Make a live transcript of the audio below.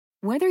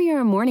Whether you're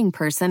a morning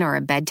person or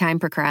a bedtime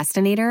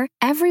procrastinator,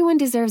 everyone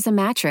deserves a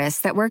mattress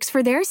that works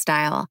for their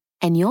style.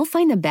 And you'll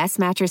find the best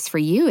mattress for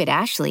you at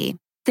Ashley.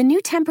 The new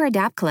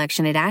Temper-Adapt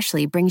collection at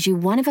Ashley brings you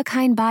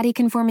one-of-a-kind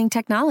body-conforming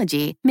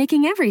technology,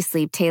 making every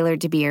sleep tailored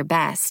to be your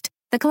best.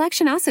 The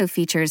collection also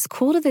features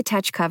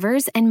cool-to-the-touch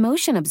covers and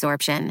motion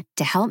absorption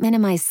to help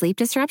minimize sleep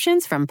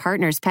disruptions from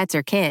partners, pets,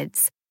 or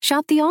kids.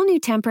 Shop the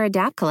all-new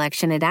Temper-Adapt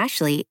collection at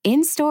Ashley,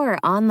 in-store or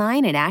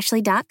online at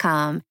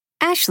ashley.com.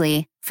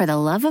 Ashley, for the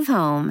love of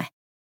home.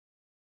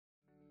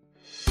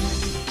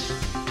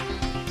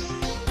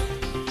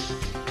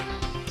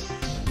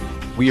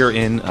 We are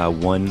in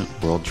One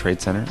World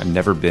Trade Center. I've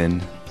never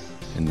been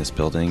in this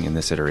building, in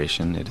this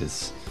iteration. It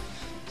is,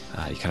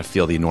 you kind of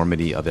feel the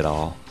enormity of it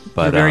all.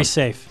 But you're very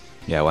safe.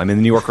 Yeah, well, I'm in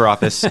the New Yorker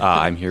office.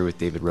 I'm here with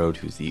David Rohde,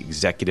 who's the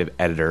executive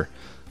editor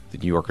of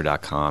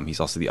TheNewYorker.com. He's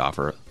also the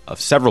author of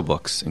several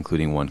books,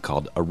 including one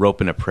called A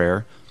Rope and a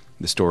Prayer,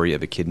 the story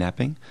of a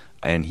kidnapping.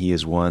 And he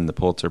has won the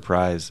Pulitzer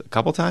Prize a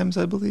couple times,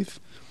 I believe.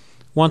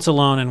 Once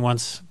alone and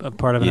once a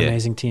part of an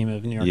amazing team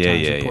of New York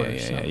Times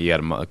reporters. Yeah. You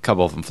got a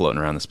couple of them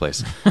floating around this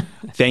place.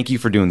 Thank you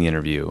for doing the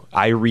interview.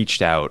 I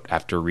reached out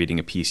after reading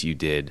a piece you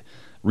did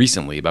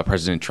recently about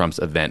President Trump's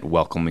event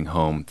welcoming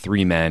home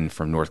 3 men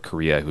from North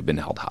Korea who'd been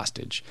held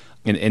hostage.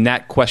 And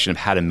that question of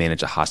how to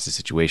manage a hostage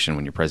situation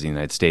when you're president of the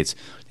United States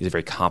is a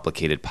very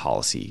complicated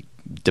policy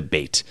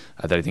debate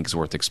that I think is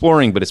worth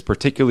exploring, but it's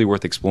particularly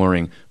worth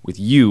exploring with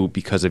you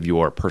because of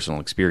your personal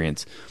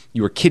experience.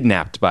 You were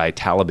kidnapped by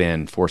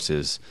Taliban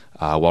forces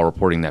while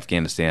reporting in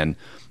Afghanistan.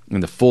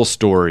 And the full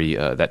story,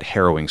 that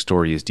harrowing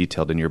story, is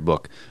detailed in your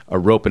book, A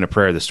Rope and a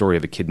Prayer, the story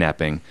of a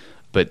kidnapping.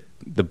 But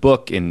the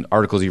book and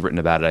articles you've written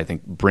about it, I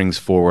think, brings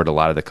forward a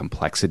lot of the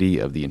complexity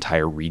of the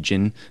entire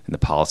region and the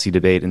policy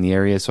debate in the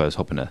area. So I was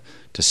hoping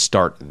to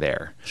start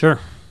there. Sure.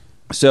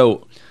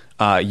 So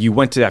you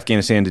went to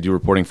Afghanistan to do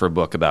reporting for a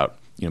book about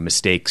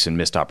mistakes and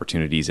missed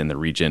opportunities in the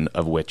region,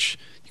 of which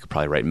you could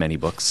probably write many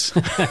books.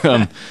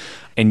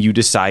 And you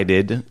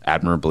decided,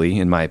 admirably,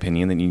 in my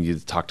opinion, that you needed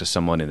to talk to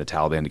someone in the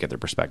Taliban to get their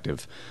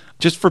perspective.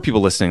 Just for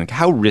people listening,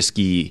 how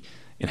risky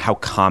and how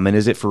common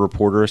is it for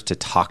reporters to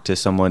talk to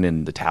someone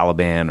in the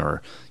Taliban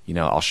or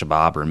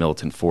Al-Shabaab or a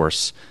militant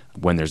force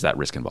when there's that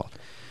risk involved?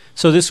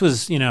 So this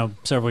was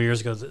several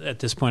years ago. At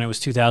this point, it was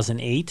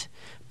 2008.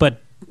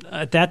 But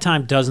at that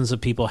time, dozens of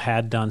people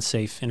had done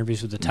safe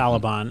interviews with the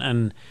Taliban.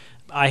 And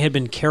I had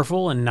been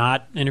careful and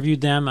not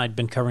interviewed them. I'd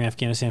been covering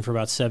Afghanistan for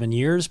about 7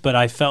 years. But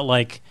I felt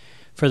like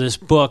for this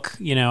book,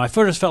 I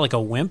first felt like a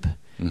wimp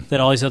that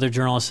all these other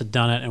journalists had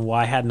done it. And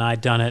why hadn't I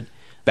done it?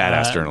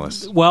 Badass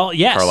journalists. Well,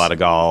 yes. Carlotta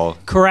Gall.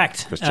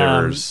 Correct. Chris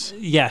Chivers.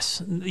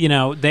 Yes.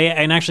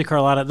 And actually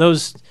Carlotta,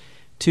 those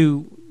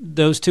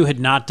two had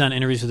not done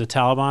interviews with the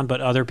Taliban, but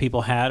other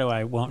people had, who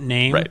I won't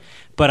name. Right.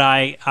 But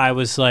I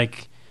was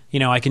like,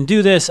 I can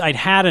do this. I'd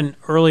had an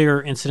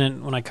earlier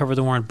incident when I covered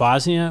the war in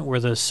Bosnia where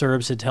the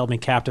Serbs had held me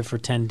captive for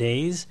 10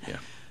 days. Yeah.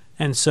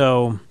 And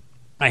so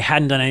I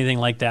hadn't done anything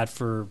like that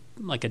for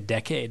like a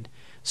decade.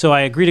 So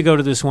I agreed to go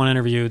to this one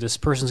interview. This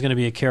person's going to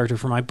be a character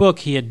for my book.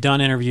 He had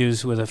done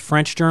interviews with a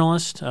French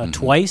journalist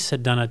twice,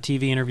 had done a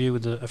TV interview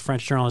with a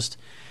French journalist,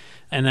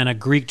 and then a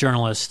Greek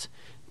journalist.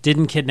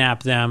 Didn't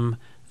kidnap them.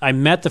 I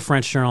met the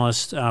French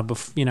journalist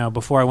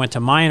before I went to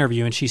my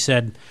interview, and she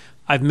said,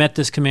 I've met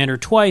this commander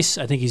twice.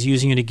 I think he's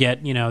using you to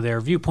get their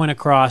viewpoint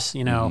across.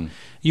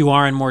 You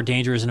are in more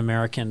danger as an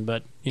American,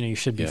 but you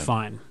should be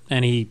fine.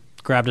 And he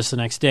grabbed us the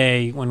next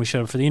day when we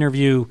showed up for the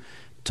interview,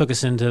 took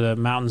us into the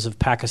mountains of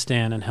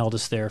Pakistan and held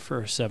us there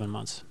for 7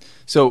 months.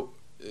 So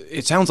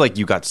it sounds like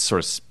you got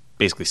sort of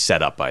basically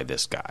set up by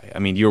this guy. I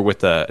mean, you were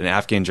with an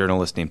Afghan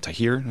journalist named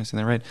Tahir, am I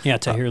saying that right? Yeah,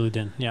 Tahir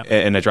Ludin, yeah.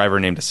 And a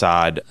driver named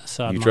Assad.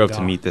 You drove Mangal.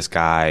 to meet this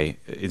guy.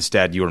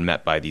 Instead, you were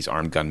met by these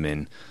armed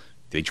gunmen.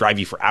 They drive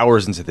you for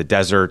hours into the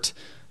desert.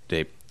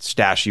 They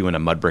stash you in a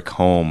mud brick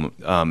home.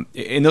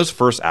 In those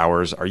first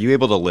hours, are you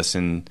able to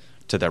listen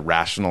to the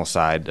rational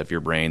side of your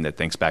brain that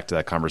thinks back to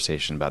that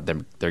conversation about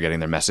they're getting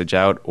their message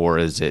out, or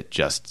is it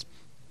just,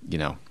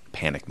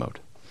 panic mode?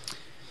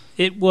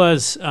 It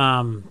was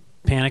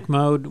panic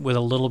mode with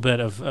a little bit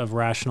of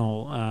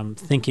rational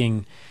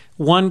thinking.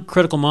 One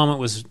critical moment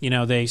was,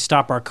 they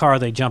stop our car,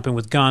 they jump in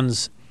with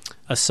guns.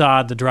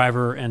 Assad, the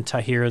driver, and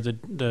Tahir,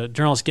 the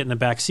journalist, get in the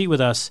back seat with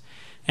us,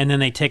 and then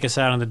they take us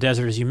out in the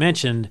desert, as you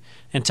mentioned.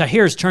 And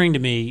Tahir's turning to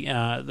me.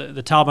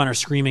 The Taliban are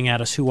screaming at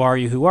us, "Who are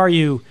you? Who are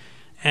you?"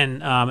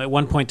 And at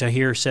one point,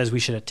 Tahir says we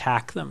should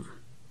attack them,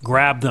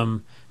 grab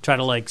them, try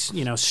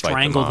to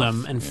strangle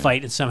them and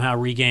fight and somehow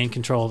regain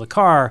control of the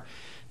car.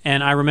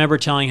 And I remember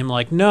telling him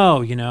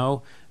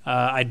no,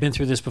 I'd been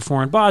through this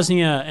before in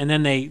Bosnia. And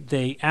then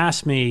they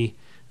asked me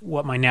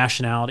what my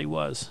nationality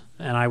was,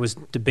 and I was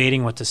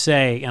debating what to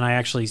say. And I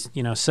actually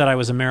said I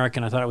was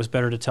American. I thought it was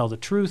better to tell the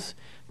truth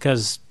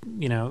because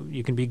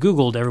you can be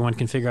Googled, everyone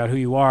can figure out who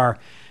you are.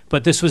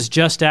 But this was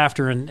just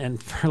after,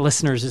 and for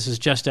listeners, this was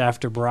just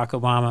after Barack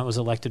Obama was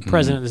elected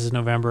president. This is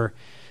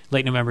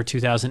late November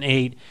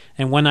 2008.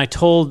 And when I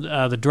told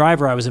the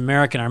driver I was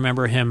American, I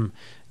remember him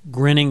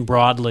grinning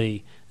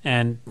broadly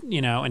and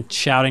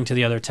shouting to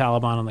the other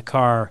Taliban in the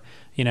car,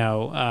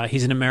 Mm-hmm.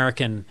 He's an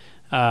American.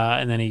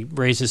 And then he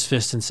raised his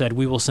fist and said,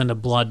 "We will send a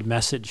blood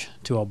message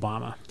to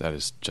Obama." That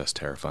is just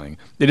terrifying.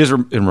 It is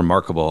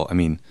remarkable. I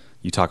mean,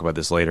 you talk about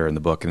this later in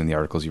the book and in the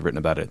articles you've written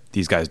about it.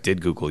 These guys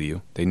did Google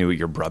you. They knew what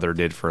your brother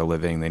did for a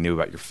living. They knew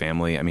about your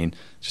family. I mean,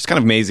 it's just kind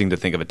of amazing to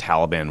think of a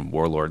Taliban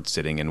warlord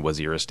sitting in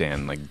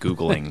Waziristan, like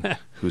Googling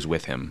who's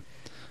with him.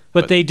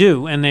 But they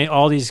do, and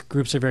all these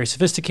groups are very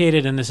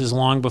sophisticated, and this is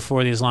long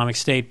before the Islamic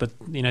State, but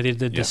they did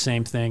the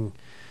same thing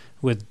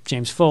with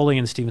James Foley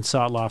and Stephen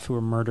Sotloff, who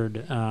were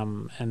murdered,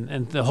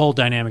 and the whole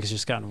dynamic has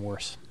just gotten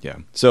worse. Yeah.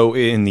 So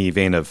in the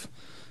vein of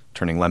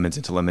turning lemons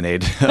into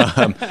lemonade,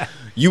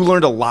 you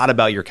learned a lot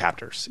about your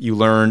captors. You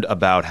learned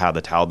about how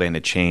the Taliban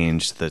had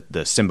changed, the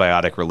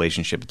symbiotic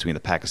relationship between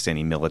the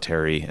Pakistani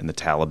military and the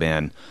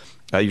Taliban.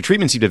 Your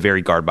treatment seemed to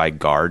vary guard by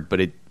guard, but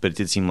it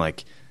did seem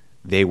like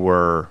they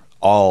were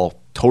all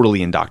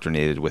totally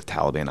indoctrinated with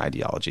Taliban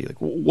ideology. Like,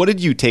 what did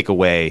you take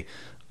away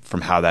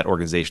from how that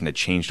organization had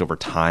changed over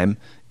time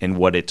and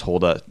what it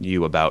told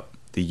you about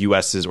the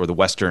U.S.'s or the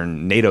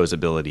Western NATO's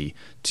ability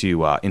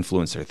to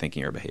influence their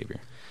thinking or behavior?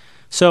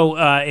 So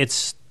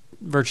it's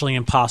virtually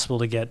impossible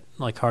to get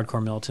like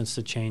hardcore militants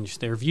to change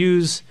their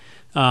views.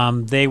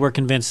 They were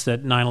convinced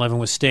that 9/11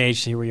 was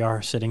staged. Here we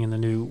are sitting in the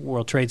new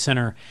World Trade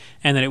Center,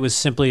 and that it was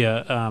simply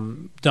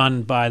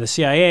done by the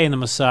CIA and the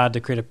Mossad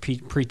to create a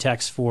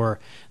pretext for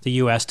the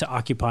U.S. to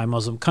occupy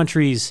Muslim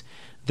countries.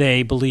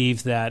 They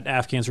believed that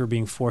Afghans were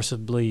being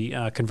forcibly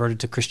converted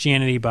to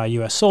Christianity by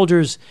U.S.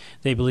 soldiers.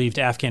 They believed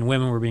Afghan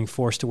women were being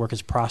forced to work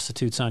as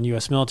prostitutes on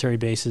U.S. military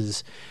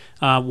bases.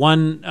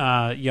 One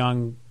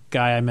young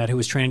guy I met who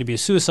was training to be a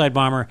suicide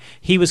bomber,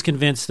 he was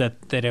convinced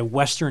that a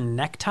Western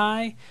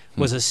necktie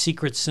was a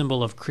secret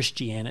symbol of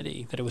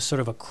Christianity, that it was sort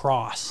of a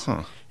cross.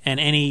 Huh. And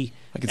any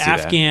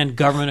Afghan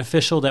government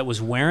official that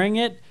was wearing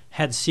it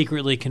had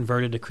secretly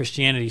converted to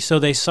Christianity. So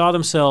they saw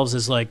themselves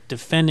as like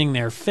defending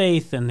their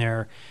faith and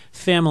their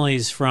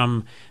families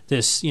from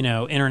this,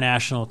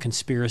 international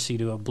conspiracy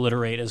to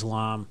obliterate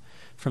Islam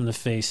from the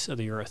face of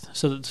the earth.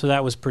 So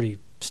that was pretty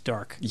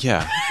stark.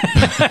 Yeah.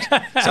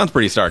 Sounds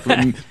pretty stark.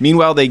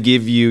 Meanwhile, they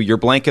give you your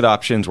blanket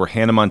options were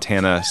Hannah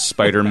Montana,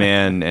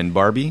 Spider-Man, and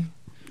Barbie.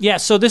 Yeah,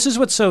 so this is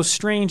what's so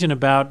strange and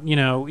about,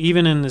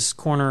 even in this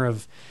corner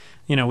of,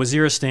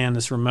 Waziristan,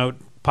 this remote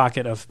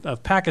pocket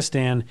of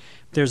Pakistan,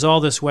 there's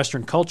all this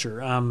Western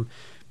culture.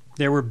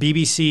 There were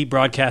BBC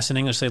broadcasts in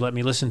English they let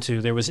me listen to.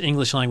 There was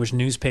English language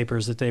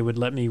newspapers that they would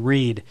let me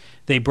read.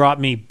 They brought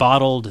me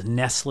bottled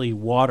Nestle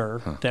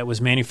water that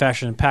was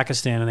manufactured in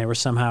Pakistan, and they were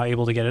somehow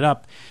able to get it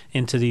up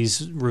into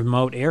these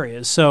remote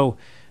areas. So,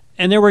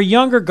 and there were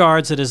younger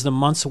guards that as the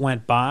months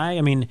went by,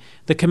 I mean,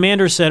 the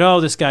commander said, "Oh,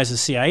 this guy's a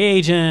CIA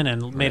agent,"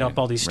 and made up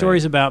all these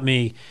stories about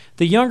me.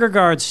 The younger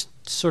guards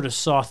sort of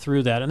saw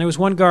through that. And there was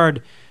one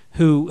guard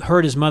who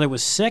heard his mother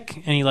was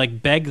sick, and he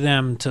begged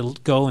them to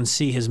go and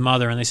see his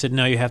mother, and they said,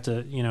 "No, you have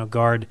to,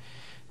 guard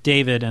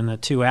David and the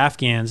two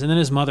Afghans." And then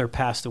his mother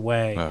passed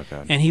away. Oh,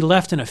 God. And he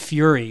left in a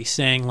fury,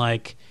 saying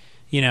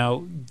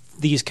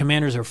these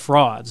commanders are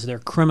frauds, they're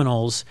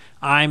criminals.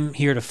 I'm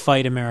here to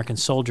fight American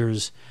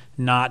soldiers,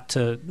 not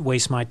to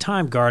waste my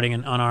time guarding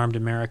an unarmed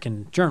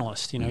American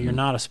journalist. You're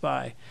not a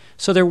spy.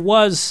 So there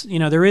was,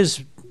 there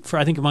is, for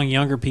I think among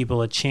younger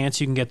people, a chance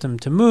you can get them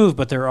to move,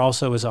 but there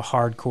also is a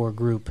hardcore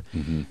group,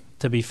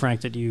 to be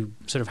frank, that you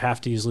sort of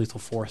have to use lethal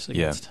force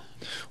against.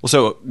 Yeah. Well,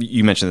 so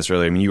you mentioned this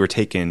earlier. I mean, you were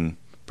taken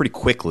pretty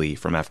quickly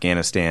from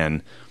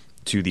Afghanistan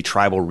to the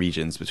tribal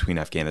regions between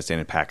Afghanistan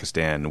and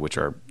Pakistan, which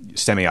are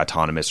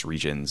semi-autonomous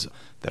regions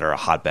that are a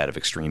hotbed of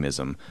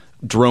extremism.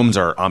 Drones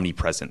are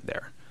omnipresent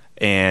there.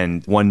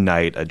 And one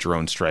night, a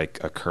drone strike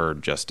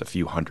occurred just a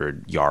few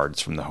hundred yards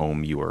from the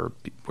home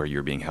where you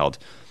were being held.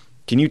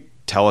 Can you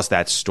tell us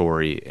that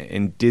story?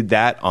 And did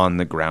that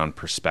on-the-ground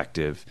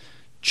perspective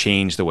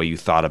change the way you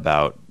thought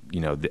about,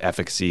 the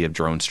efficacy of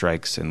drone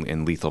strikes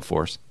and lethal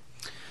force?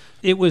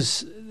 It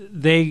was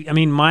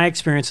my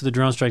experience of the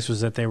drone strikes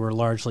was that they were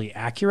largely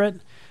accurate,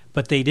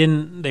 but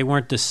they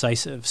weren't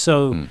decisive.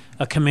 So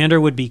a commander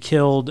would be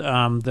killed.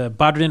 The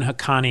Badruddin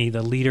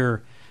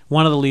Haqqani,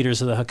 one of the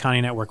leaders of the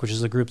Haqqani network, which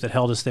is the group that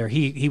held us there,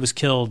 he was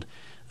killed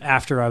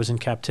after I was in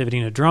captivity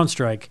in a drone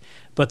strike,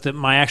 but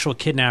my actual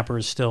kidnapper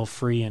is still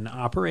free and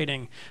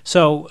operating.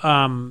 So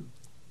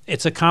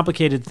it's a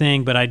complicated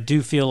thing, but I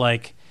do feel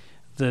like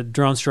the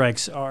drone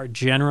strikes are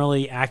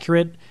generally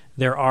accurate.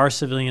 There are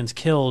civilians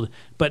killed,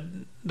 but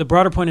the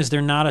broader point is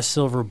they're not a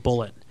silver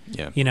bullet.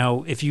 Yeah.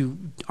 If you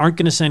aren't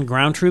going to send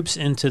ground troops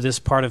into this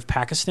part of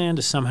Pakistan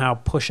to somehow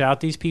push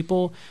out these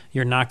people,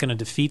 you're not going to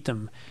defeat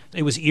them.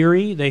 It was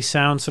eerie. They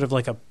sound sort of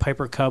like a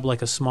Piper Cub,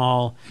 like a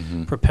small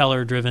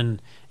propeller-driven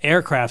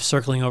aircraft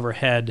circling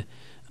overhead.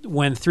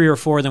 When 3 or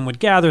 4 of them would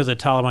gather, the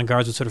Taliban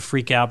guards would sort of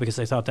freak out because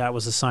they thought that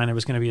was a sign there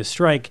was going to be a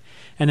strike.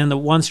 And then the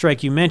one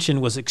strike you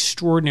mentioned was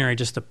extraordinary,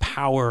 just the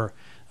power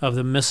of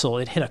the missile.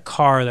 It hit a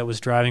car that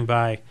was driving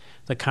by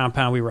the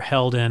compound we were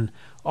held in.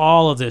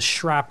 All of this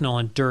shrapnel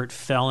and dirt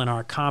fell in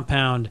our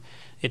compound.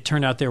 It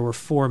turned out there were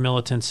 4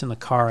 militants in the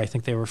car. I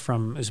think they were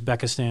from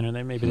Uzbekistan,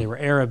 or maybe they were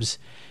Arabs.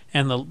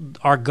 And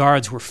our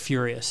guards were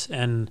furious.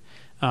 And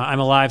I'm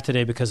alive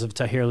today because of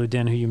Tahir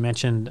Ludin, who you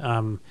mentioned.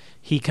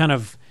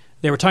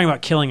 They were talking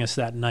about killing us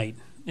that night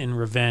in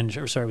revenge,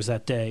 it was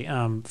that day,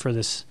 for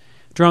this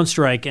drone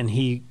strike, and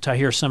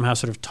Tahir somehow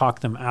sort of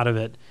talked them out of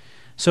it.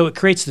 So it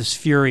creates this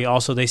fury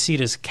also. They see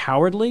it as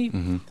cowardly.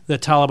 Mm-hmm. The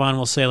Taliban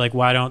will say, like,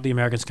 why don't the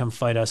Americans come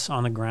fight us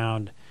on the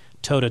ground,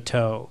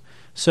 toe-to-toe?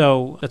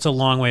 So that's a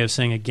long way of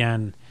saying,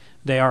 again,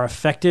 they are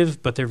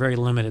effective, but they're very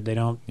limited. They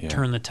don't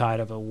turn the tide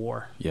of a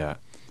war. Yeah.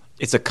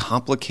 It's a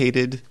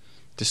complicated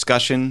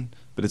discussion,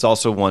 but it's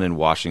also one in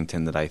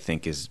Washington that I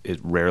think it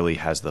rarely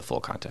has the full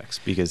context.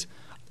 Because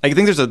I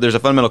think there's a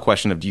fundamental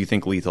question of, do you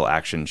think lethal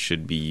action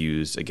should be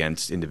used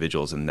against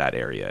individuals in that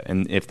area?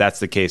 And if that's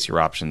the case, your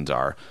options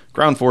are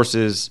ground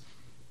forces,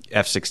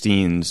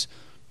 F-16s,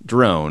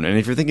 drone. And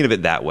if you're thinking of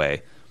it that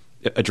way,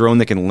 a drone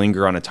that can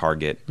linger on a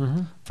target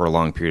for a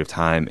long period of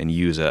time and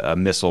use a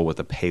missile with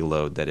a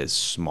payload that is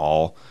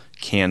small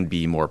can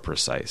be more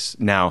precise.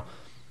 Now,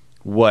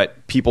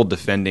 what people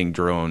defending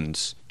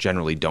drones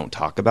generally don't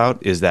talk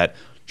about is that,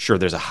 sure,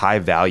 there's a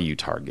high-value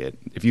target.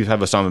 If you have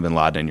Osama bin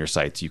Laden in your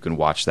sights, you can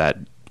watch that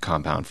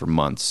compound for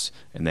months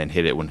and then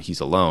hit it when he's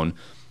alone.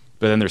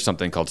 But then there's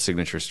something called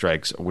signature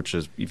strikes, which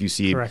is if you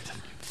see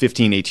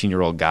 15,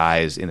 18-year-old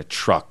guys in a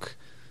truck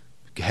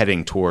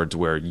heading towards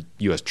where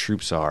U.S.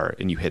 troops are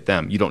and you hit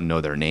them, you don't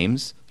know their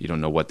names, you don't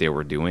know what they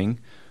were doing,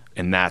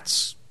 and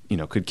that's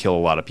could kill a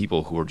lot of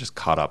people who are just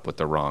caught up with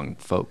the wrong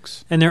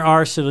folks. And there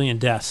are civilian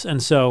deaths.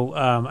 And so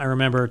I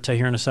remember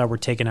Tahir and Assad were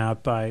taken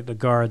out by the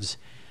guards.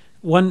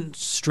 One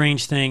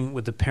strange thing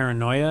with the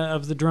paranoia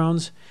of the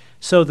drones,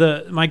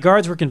 so my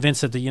guards were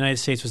convinced that the United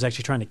States was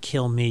actually trying to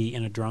kill me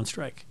in a drone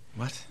strike.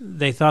 What?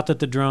 They thought that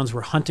the drones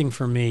were hunting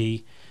for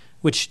me,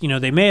 which,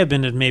 they may have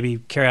been to maybe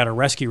carry out a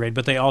rescue raid,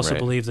 but they also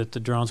believed that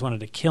the drones wanted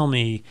to kill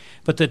me.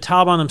 But the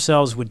Taliban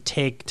themselves would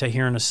take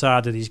Tahir and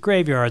Assad to these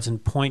graveyards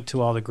and point to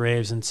all the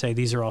graves and say,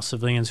 these are all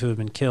civilians who have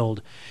been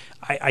killed.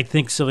 I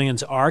think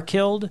civilians are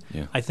killed.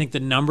 Yeah. I think the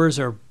numbers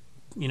are,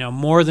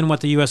 more than what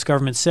the U.S.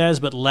 government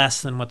says, but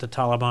less than what the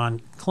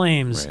Taliban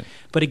claims. Right.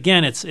 But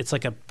again, it's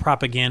like a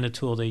propaganda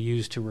tool they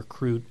use to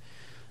recruit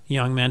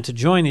young men to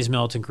join these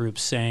militant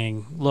groups,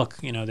 saying, look,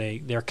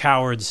 they're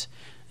cowards,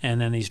 and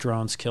then these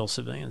drones kill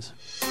civilians.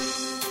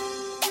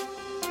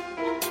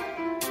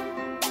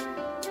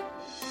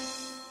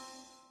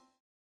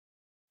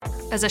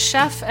 As a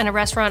chef and a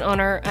restaurant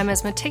owner, I'm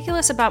as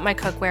meticulous about my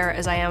cookware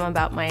as I am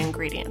about my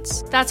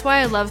ingredients. That's why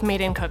I love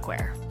Made in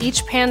Cookware.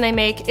 Each pan they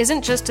make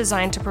isn't just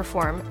designed to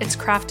perform, it's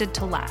crafted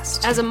to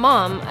last. As a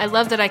mom, I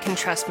love that I can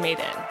trust Made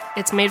In.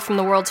 It's made from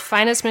the world's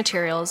finest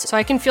materials, so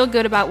I can feel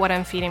good about what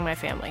I'm feeding my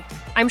family.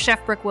 I'm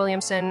Chef Brooke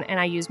Williamson, and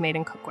I use Made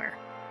in Cookware.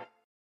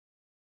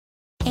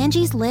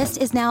 Angie's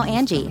List is now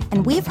Angie,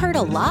 and we've heard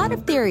a lot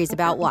of theories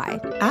about why.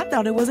 I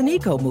thought it was an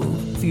eco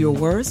move. Fewer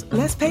words,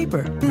 less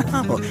paper.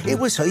 No, it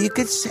was so you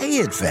could say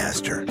it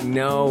faster.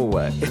 No,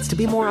 it's to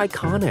be more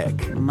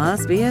iconic.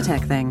 Must be a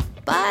tech thing.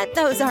 But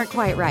those aren't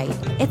quite right.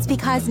 It's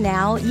because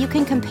now you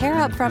can compare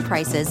upfront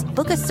prices,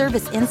 book a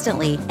service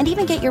instantly, and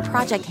even get your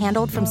project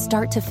handled from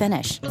start to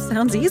finish.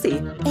 Sounds easy.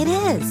 It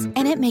is,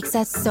 and it makes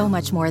us so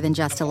much more than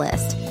just a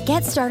list.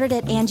 Get started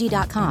at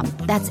Angie.com.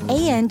 That's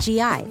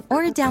ANGI,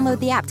 or download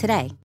the app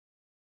today.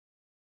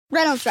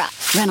 Reynolds Wrap.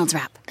 Reynolds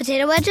Wrap.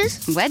 Potato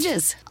wedges.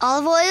 Wedges.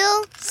 Olive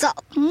oil.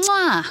 Salt.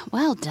 Mwah.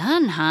 Well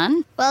done,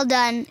 hon. Well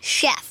done,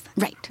 chef.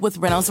 Right. With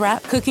Reynolds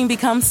Wrap, cooking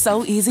becomes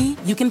so easy,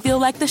 you can feel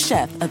like the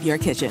chef of your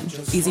kitchen.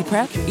 Easy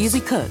prep,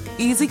 easy cook,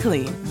 easy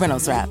clean.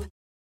 Reynolds Wrap.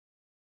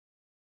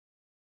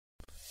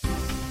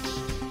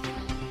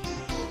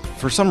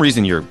 For some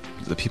reason,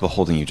 the people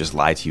holding you just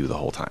lied to you the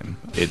whole time.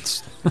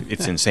 It's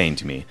insane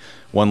to me.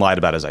 One lied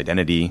about his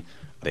identity.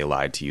 They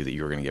lied to you that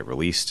you were going to get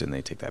released, and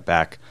they take that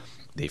back.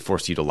 They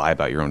forced you to lie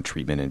about your own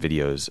treatment in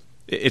videos.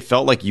 It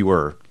felt like you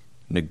were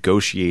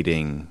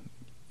negotiating,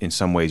 in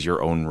some ways,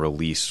 your own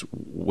release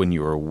when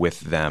you were with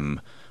them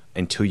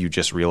until you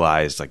just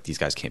realized, like, these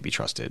guys can't be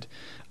trusted.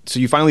 So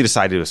you finally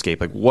decided to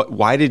escape. Like,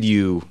 why did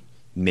you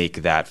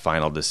make that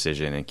final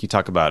decision? And can you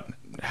talk about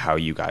how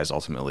you guys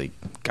ultimately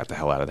got the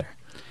hell out of there?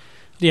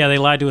 Yeah, they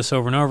lied to us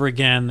over and over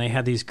again. They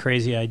had these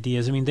crazy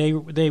ideas. I mean,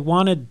 they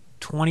wanted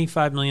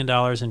 $25 million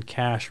in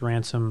cash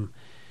ransom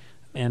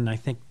and I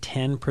think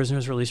 10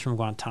 prisoners released from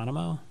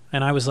Guantanamo.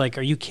 And I was like,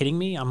 are you kidding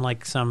me? I'm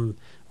like some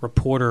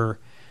reporter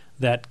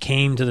that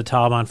came to the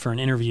Taliban for an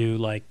interview.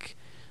 Like,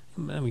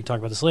 we can talk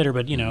about this later,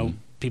 but,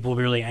 people will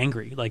be really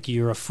angry. Like,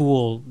 you're a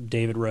fool,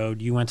 David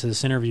Rohde. You went to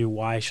this interview.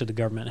 Why should the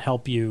government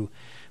help you?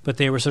 But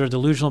they were sort of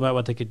delusional about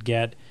what they could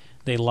get.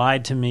 They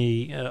lied to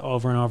me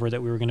over and over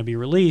that we were going to be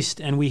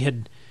released. And we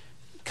had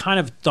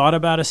kind of thought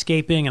about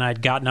escaping, and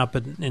I'd gotten up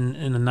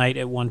in the night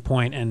at one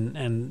point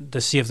and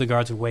to see if the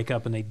guards would wake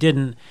up, and they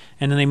didn't.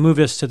 And then they moved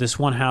us to this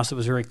one house that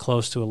was very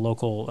close to a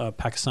local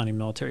Pakistani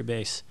military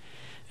base.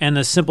 And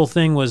the simple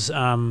thing was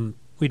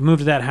we'd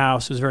moved to that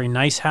house. It was a very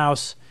nice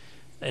house.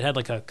 It had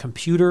like a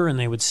computer, and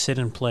they would sit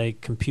and play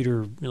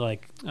computer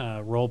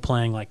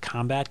role-playing like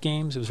combat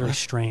games. It was very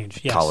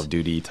strange. Yes. Call of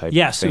Duty type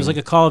Yes, thing? It was like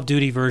a Call of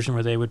Duty version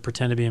where they would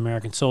pretend to be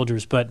American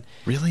soldiers. But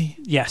really?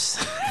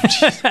 Yes.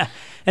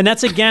 And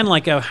that's, again,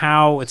 like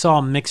how it's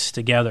all mixed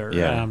together.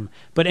 Yeah.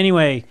 But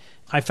anyway,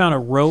 I found a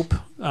rope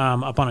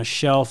up on a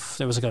shelf.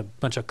 There was like a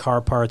bunch of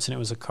car parts, and it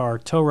was a car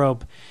tow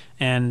rope.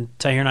 And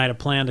Tahir and I had a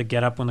plan to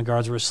get up when the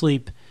guards were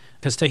asleep,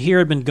 because Tahir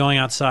had been going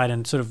outside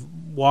and sort of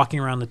walking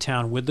around the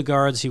town with the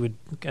guards. He would,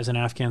 as an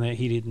Afghan,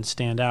 he didn't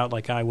stand out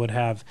like I would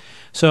have.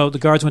 So the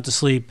guards went to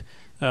sleep.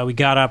 We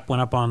got up,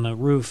 went up on the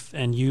roof,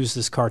 and used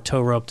this car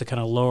tow rope to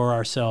kind of lower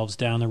ourselves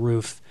down the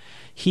roof.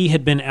 He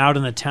had been out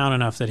in the town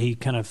enough that he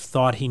kind of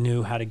thought he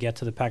knew how to get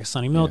to the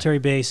Pakistani military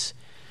base.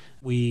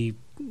 We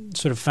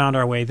sort of found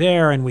our way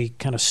there, and we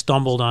kind of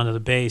stumbled onto the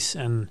base.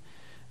 And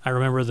I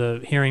remember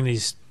hearing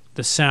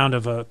the sound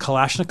of a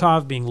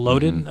Kalashnikov being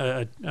loaded,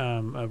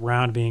 a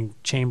round being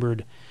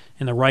chambered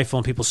in the rifle,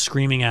 and people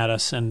screaming at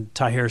us. And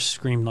Tahir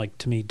screamed like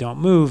to me, "Don't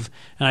move!"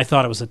 And I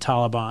thought it was the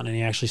Taliban, and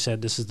he actually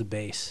said, "This is the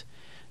base."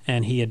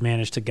 And he had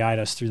managed to guide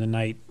us through the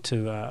night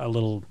to a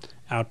little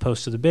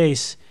outpost of the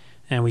base.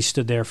 And we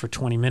stood there for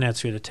 20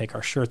 minutes. We had to take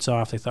our shirts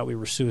off. They thought we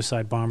were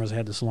suicide bombers. I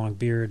had this long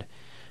beard.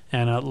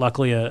 And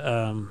luckily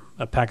a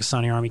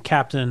Pakistani army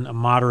captain, a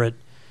moderate,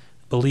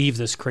 believed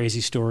this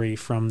crazy story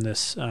from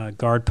this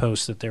guard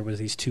post that there was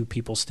these two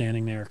people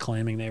standing there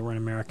claiming they were an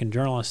American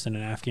journalist and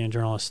an Afghan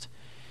journalist.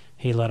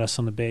 He led us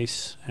on the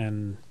base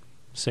and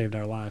saved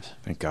our lives.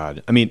 Thank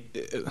God. I mean,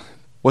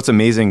 what's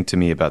amazing to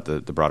me about the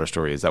broader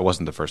story is that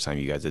wasn't the first time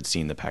you guys had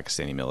seen the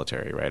Pakistani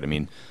military, right? I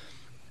mean,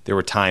 there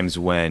were times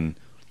when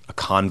a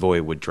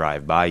convoy would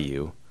drive by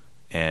you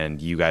and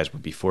you guys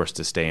would be forced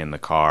to stay in the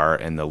car,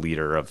 and the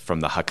leader from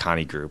the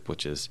Haqqani group,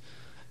 which is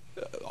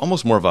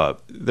almost more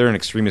they're an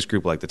extremist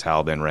group like the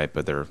Taliban, right?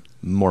 But they're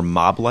more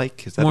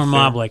mob-like. Is that more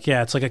mob-like?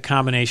 Yeah, it's like a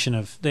combination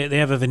of they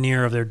have a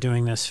veneer of they're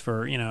doing this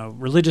for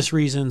religious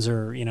reasons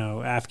or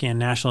Afghan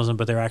nationalism,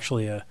 but they're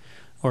actually a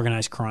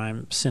organized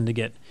crime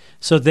syndicate.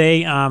 So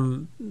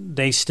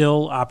they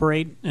still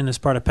operate in this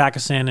part of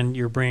Pakistan, and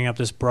you're bringing up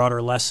this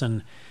broader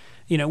lesson.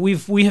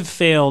 We have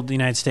failed the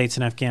United States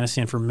and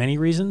Afghanistan for many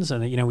reasons,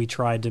 and we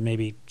tried to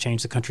maybe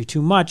change the country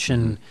too much,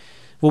 and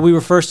well, we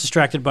were first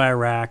distracted by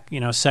Iraq.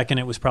 Second,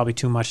 it was probably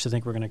too much to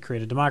think we're going to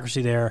create a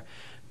democracy there.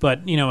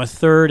 But a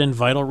third and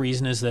vital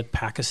reason is that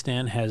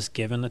Pakistan has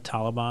given the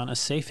Taliban a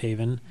safe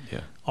haven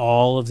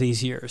all of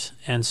these years,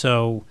 and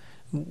so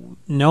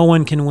no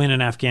one can win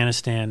in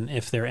Afghanistan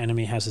if their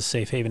enemy has a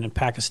safe haven in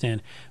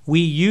Pakistan. We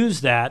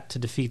used that to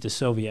defeat the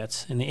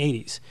Soviets in the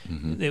 80s.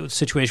 The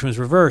situation was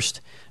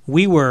reversed.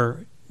 We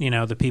were,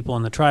 the people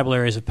in the tribal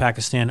areas of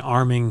Pakistan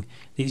arming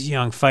these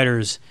young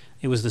fighters.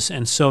 It was this,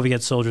 and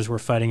Soviet soldiers were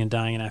fighting and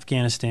dying in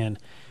Afghanistan.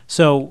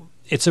 So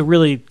it's a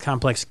really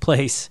complex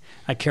place.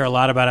 I care a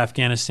lot about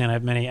Afghanistan. I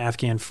have many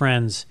Afghan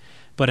friends.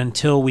 But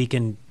until we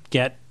can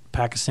get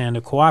Pakistan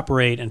to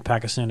cooperate and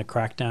Pakistan to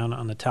crack down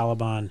on the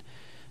Taliban,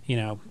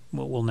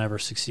 we'll never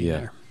succeed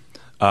there.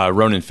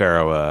 Ronan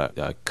Farrow,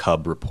 a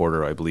Cub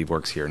reporter, I believe,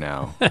 works here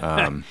now.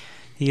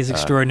 He is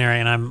extraordinary,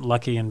 and I'm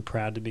lucky and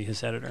proud to be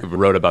his editor.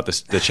 Wrote about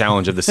the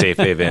challenge of the safe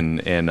haven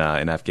in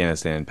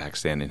Afghanistan and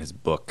Pakistan in his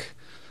book.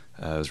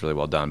 It was really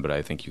well done, but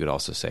I think you could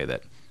also say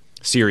that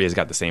Syria's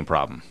got the same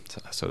problem.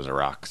 So does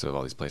Iraq, so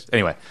all these places.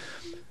 Anyway,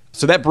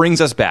 so that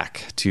brings us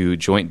back to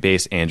Joint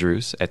Base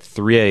Andrews at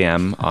 3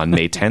 a.m. on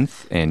May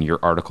 10th, and your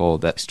article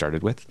that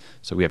started with.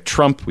 So we have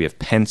Trump, we have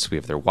Pence, we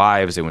have their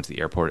wives. They went to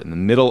the airport in the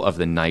middle of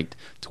the night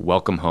to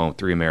welcome home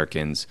 3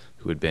 Americans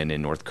who had been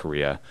in North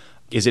Korea.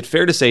 Is it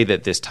fair to say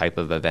that this type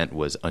of event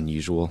was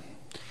unusual?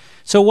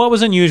 So what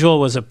was unusual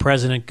was a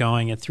president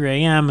going at 3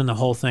 a.m., and the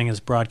whole thing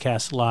is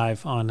broadcast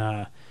live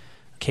on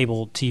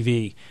cable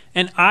TV.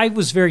 And I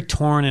was very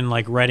torn in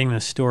writing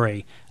this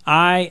story.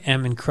 I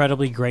am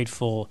incredibly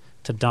grateful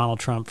to Donald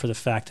Trump for the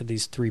fact that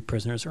these 3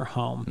 prisoners are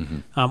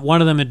home. One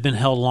of them had been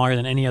held longer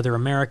than any other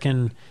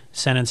American,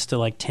 sentenced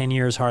to 10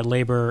 years hard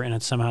labor, and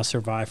had somehow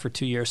survived for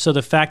 2 years. So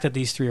the fact that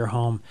these 3 are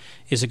home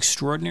is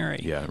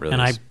extraordinary. Yeah, it really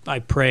and is. I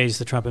praise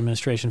the Trump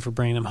administration for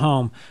bringing them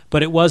home.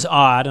 But it was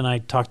odd, and I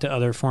talked to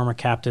other former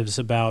captives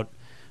about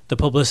the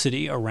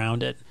publicity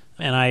around it.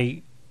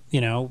 And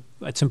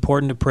it's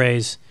important to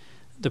praise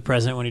the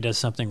president when he does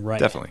something right.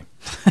 Definitely.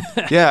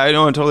 Yeah, I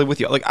know. I'm totally with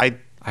you.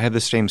 I have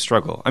the same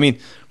struggle. I mean,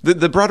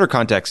 the broader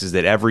context is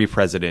that every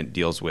president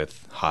deals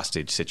with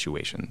hostage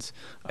situations.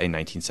 In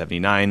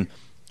 1979,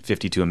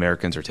 52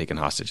 Americans are taken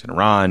hostage in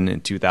Iran. In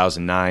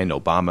 2009,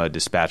 Obama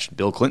dispatched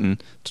Bill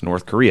Clinton to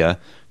North Korea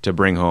to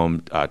bring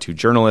home 2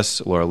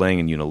 journalists, Laura Lang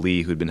and Una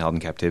Lee, who'd been held in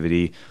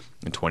captivity.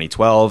 In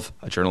 2012,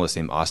 a journalist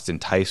named Austin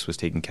Tice was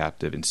taken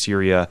captive in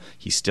Syria.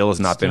 He still has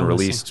not been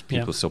released.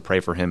 People still pray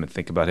for him and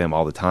think about him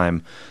all the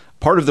time.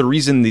 Part of the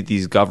reason that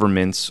these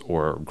governments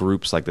or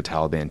groups like the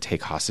Taliban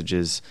take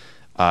hostages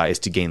is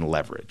to gain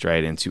leverage,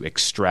 right, and to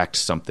extract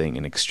something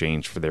in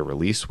exchange for their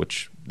release,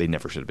 which they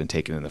never should have been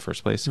taken in the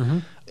first place.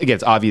 Again,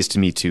 it's obvious to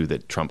me, too,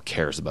 that Trump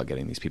cares about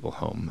getting these people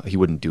home. He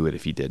wouldn't do it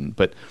if he didn't.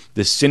 But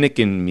the cynic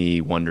in me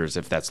wonders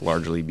if that's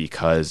largely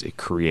because it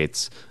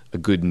creates a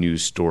good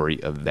news story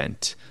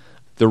event.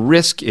 The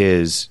risk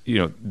is,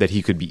 that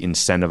he could be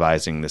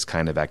incentivizing this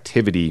kind of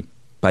activity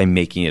by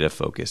making it a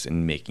focus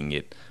and making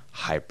it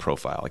high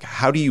profile.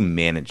 How do you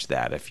manage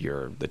that if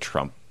you're the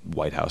Trump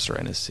White House or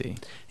NSC?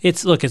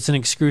 It's an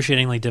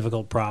excruciatingly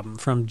difficult problem,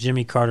 from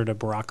Jimmy Carter to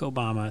Barack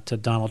Obama to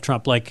Donald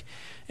Trump.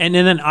 And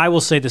then I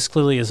will say this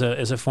clearly as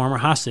a former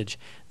hostage: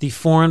 the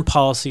foreign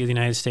policy of the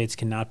United States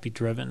cannot be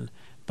driven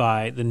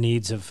by the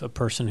needs of a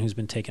person who's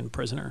been taken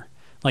prisoner.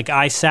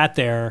 I sat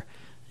there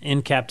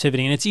in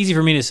captivity, and it's easy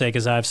for me to say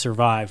because I've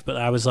survived, but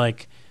I was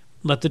like,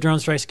 let the drone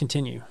strikes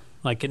continue.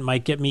 It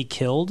might get me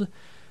killed,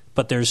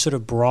 but there's sort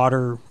of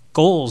broader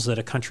goals that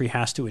a country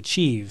has to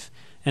achieve.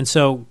 And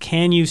so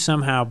can you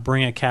somehow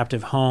bring a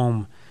captive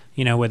home,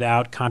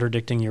 without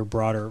contradicting your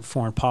broader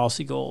foreign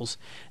policy goals?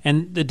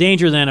 And the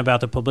danger then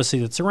about the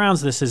publicity that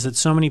surrounds this is that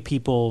so many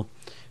people,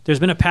 there's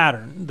been a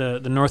pattern, the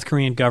North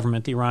Korean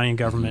government, the Iranian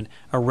government,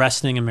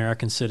 arresting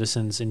American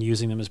citizens and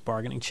using them as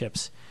bargaining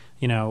chips.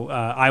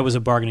 I was a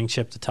bargaining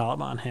chip the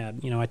Taliban had.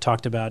 I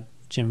talked about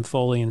Jim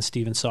Foley and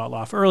Stephen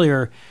Sotloff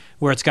earlier,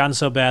 where it's gotten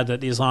so bad that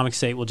the Islamic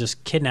State will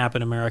just kidnap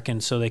an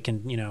American so they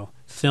can,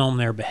 film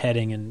their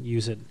beheading and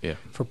use it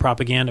for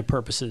propaganda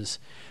purposes.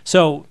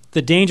 So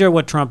the danger of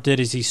what Trump did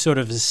is he sort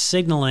of is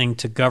signaling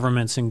to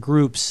governments and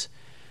groups,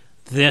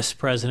 this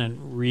president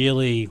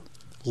really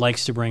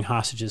likes to bring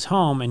hostages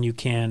home, and you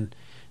can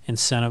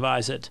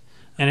incentivize it.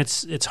 And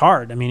it's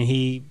hard. I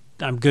mean,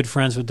 I'm good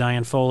friends with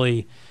Diane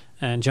Foley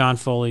and John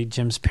Foley,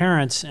 Jim's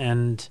parents,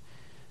 and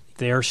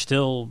they're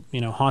still,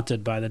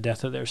 haunted by the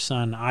death of their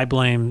son. I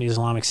blame the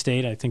Islamic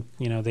State. I think,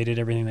 they did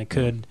everything they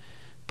could.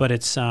 But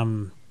it's,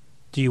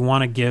 do you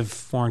want to give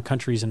foreign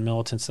countries and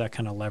militants that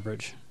kind of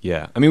leverage?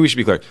 Yeah. I mean, we should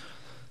be clear.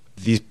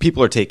 These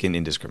people are taken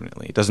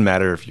indiscriminately. It doesn't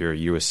matter if you're a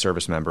U.S.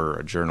 service member or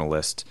a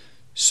journalist,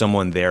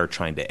 someone there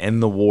trying to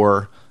end the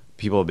war.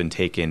 People have been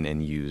taken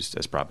and used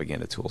as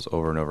propaganda tools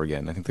over and over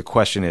again. I think the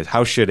question is,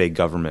 how should a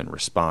government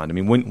respond? I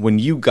mean, when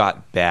you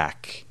got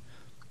back,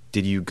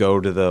 did you go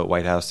to the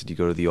White House? Did you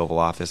go to the Oval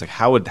Office?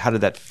 How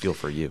did that feel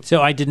for you?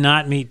 So I did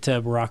not meet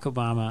Barack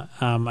Obama.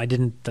 I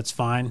didn't. That's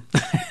fine.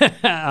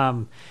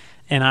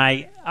 And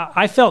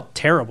I felt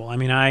terrible. I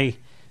mean,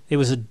 it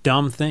was a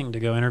dumb thing to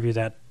go interview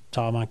that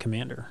Taliban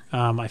commander.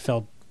 I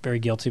felt very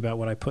guilty about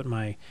what I put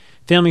my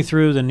family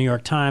through. The New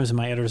York Times and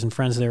my editors and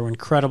friends there were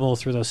incredible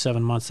through those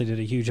 7 months. They did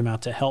a huge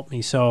amount to help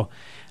me. So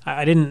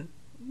I didn't,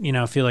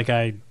 feel like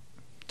I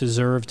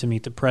deserved to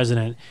meet the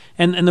president.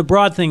 And the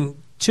broad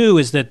thing too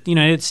is that the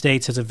United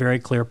States has a very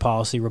clear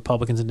policy,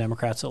 Republicans and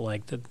Democrats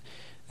alike, that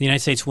the United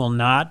States will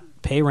not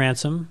pay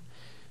ransom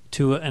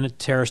to a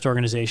terrorist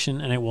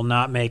organization, and it will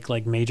not make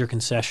major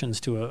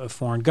concessions to a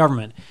foreign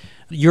government.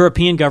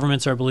 European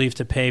governments are believed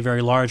to pay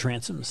very large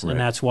ransoms, and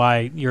that's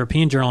why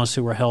European journalists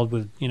who were held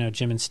with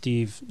Jim and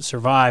Steve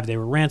survived. They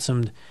were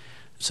ransomed.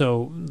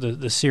 So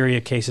the Syria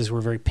cases were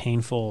a very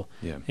painful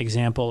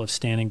example of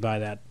standing by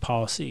that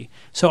policy.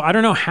 So I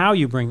don't know how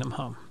you bring them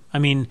home. I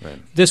mean,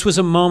 this was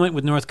a moment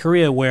with North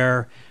Korea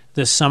where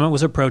the summit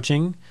was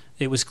approaching.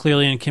 It was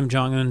clearly in Kim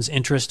Jong-un's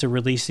interest to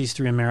release these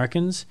 3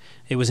 Americans.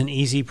 It was an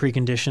easy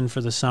precondition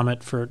for the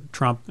summit for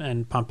Trump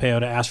and Pompeo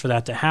to ask for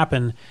that to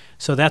happen.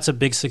 So that's a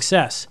big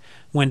success.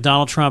 When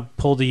Donald Trump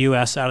pulled the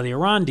U.S. out of the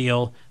Iran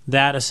deal,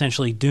 that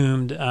essentially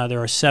doomed.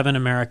 There are 7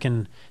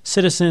 American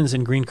citizens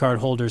and green card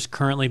holders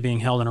currently being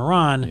held in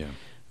Iran. Yeah.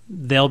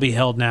 They'll be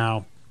held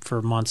now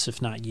for months,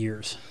 if not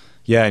years.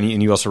 Yeah,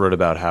 and you also wrote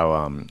about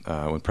how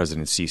when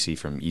President Sisi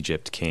from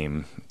Egypt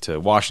came to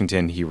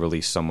Washington, he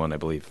released someone, I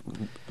believe,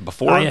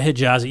 before? Aya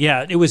Hijazi.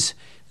 Yeah, it was,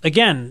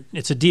 again,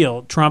 it's a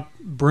deal. Trump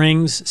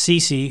brings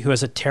Sisi, who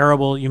has a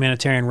terrible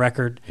humanitarian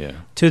record,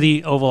 to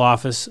the Oval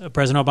Office.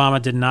 President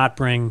Obama did not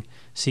bring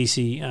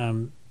Sisi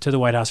to the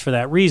White House for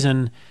that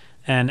reason.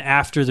 And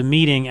after the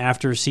meeting,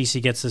 after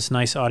Sisi gets this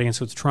nice audience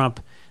with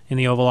Trump in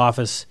the Oval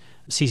Office,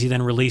 Sisi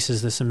then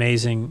releases this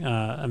amazing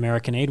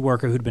American aid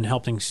worker who'd been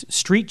helping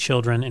street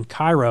children in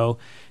Cairo.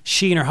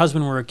 She and her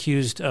husband were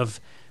accused of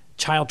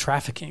child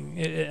trafficking,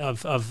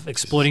 of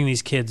exploiting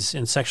these kids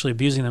and sexually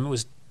abusing them. It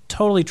was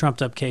totally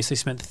trumped-up case. They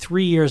spent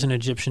 3 years in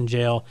Egyptian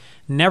jail,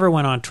 never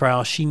went on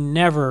trial. She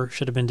never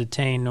should have been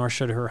detained, nor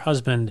should her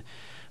husband.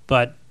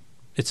 But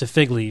it's a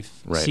fig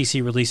leaf. Right.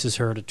 Sisi releases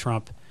her to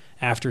Trump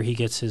after he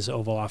gets his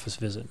Oval Office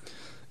visit.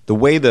 The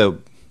way the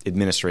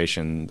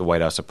administration, the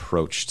White House,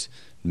 approached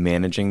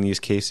managing these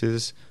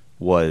cases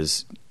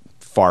was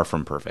far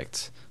from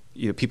perfect.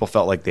 People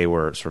felt like they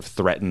were sort of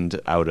threatened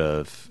out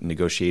of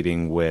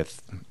negotiating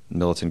with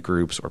militant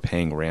groups or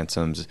paying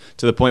ransoms,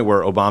 to the point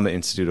where Obama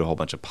instituted a whole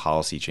bunch of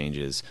policy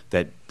changes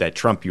that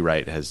Trump, you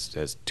write,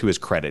 has to his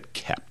credit,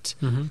 kept.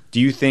 Mm-hmm. Do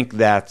you think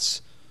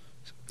that's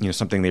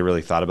something they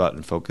really thought about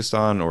and focused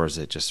on, or is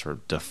it just sort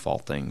of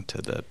defaulting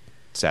to the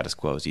status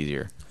quo is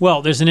easier?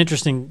 Well, there's an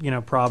interesting,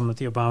 problem that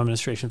the Obama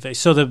administration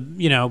faced. So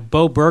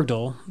Bo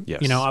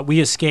Bergdahl, we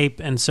escape,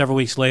 and several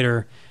weeks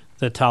later,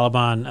 the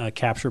Taliban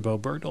capture Bo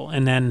Bergdahl,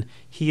 and then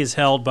he is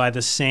held by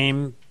the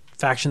same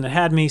faction that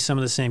had me, some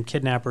of the same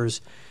kidnappers,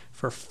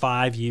 for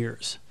 5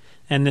 years.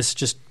 And this,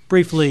 just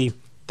briefly,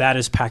 that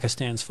is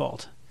Pakistan's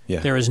fault. Yeah.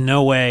 There is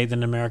no way that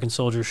an American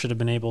soldier should have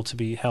been able to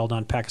be held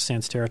on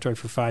Pakistan's territory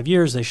for 5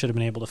 years. They should have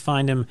been able to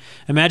find him.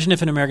 Imagine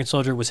if an American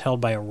soldier was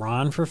held by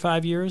Iran for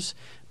 5 years,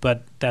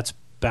 but that's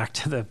back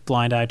to the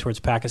blind eye towards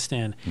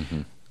Pakistan.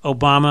 Mm-hmm.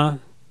 Obama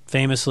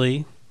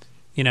famously,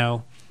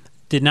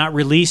 did not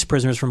release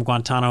prisoners from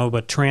Guantanamo,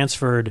 but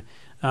transferred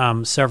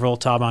several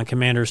Taliban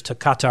commanders to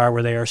Qatar,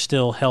 where they are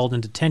still held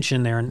in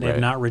detention there, and they have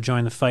not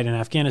rejoined the fight in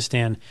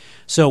Afghanistan.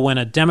 So when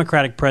a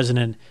Democratic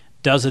president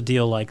does a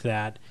deal like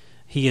that,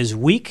 he is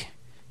weak.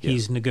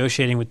 He's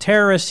negotiating with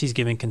terrorists. He's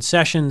giving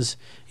concessions.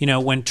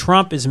 When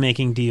Trump is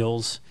making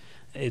deals,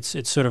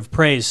 it's sort of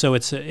praised. So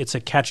it's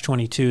a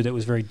catch-22 that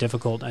was very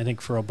difficult, I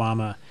think, for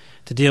Obama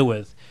to deal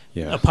with.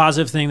 Yeah. A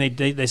positive thing,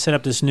 they set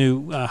up this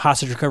new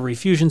hostage recovery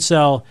fusion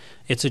cell.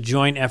 It's a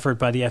joint effort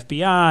by the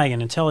FBI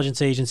and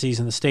intelligence agencies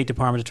and the State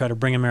Department to try to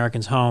bring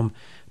Americans home.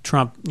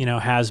 Trump,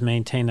 has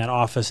maintained that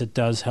office. It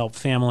does help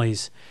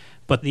families.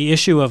 But the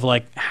issue of,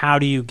 how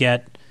do you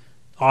get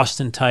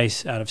Austin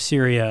Tice out of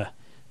Syria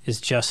is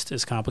just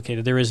as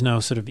complicated. There is no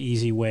sort of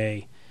easy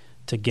way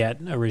to get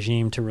a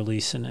regime to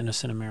release an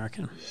innocent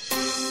American.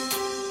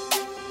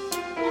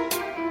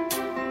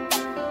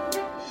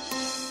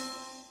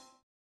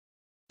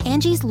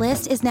 Angie's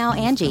List is now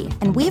Angie,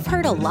 and we've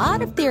heard a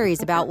lot of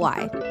theories about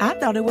why. I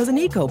thought it was an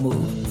eco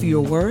move.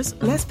 Fewer words,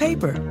 less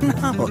paper.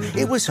 No,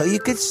 it was so you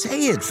could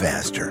say it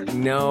faster.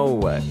 No,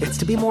 it's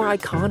to be more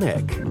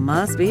iconic.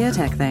 Must be a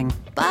tech thing.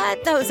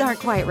 But those aren't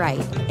quite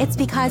right. It's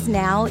because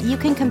now you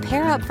can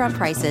compare upfront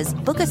prices,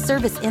 book a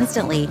service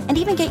instantly, and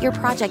even get your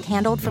project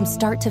handled from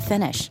start to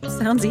finish.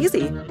 Sounds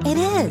easy. It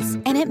is,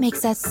 and it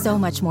makes us so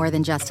much more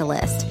than just a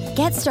list.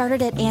 Get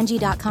started at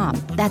Angie.com.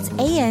 That's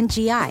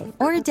ANGI,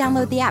 or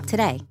download the app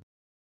today.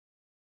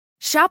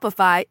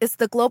 Shopify is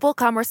the global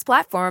commerce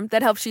platform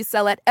that helps you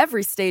sell at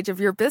every stage of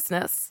your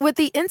business. With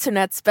the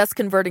internet's best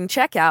converting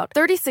checkout,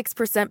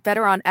 36%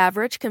 better on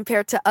average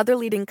compared to other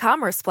leading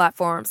commerce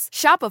platforms,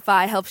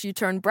 Shopify helps you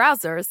turn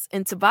browsers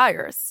into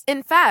buyers.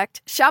 In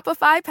fact,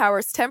 Shopify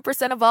powers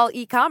 10% of all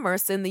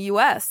e-commerce in the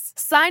U.S.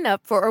 Sign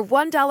up for a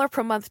 $1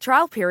 per month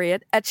trial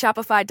period at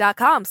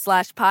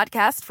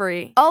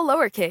shopify.com/podcastfree. All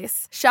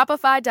lowercase,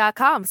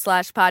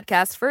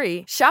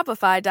 shopify.com/podcastfree,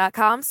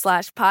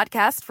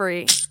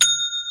 shopify.com/podcastfree.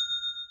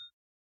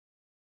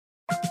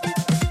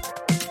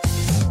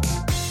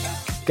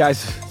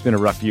 Guys, it's been a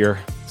rough year.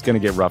 It's going to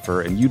get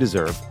rougher, and you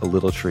deserve a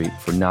little treat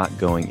for not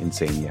going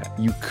insane yet.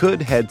 You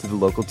could head to the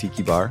local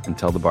tiki bar and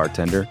tell the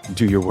bartender,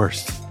 do your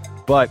worst.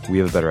 But we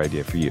have a better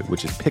idea for you,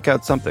 which is pick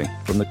out something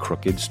from the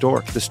Crooked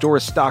store. The store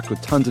is stocked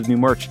with tons of new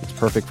merch. It's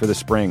perfect for the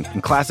spring.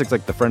 And classics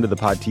like the Friend of the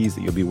Pod tees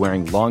that you'll be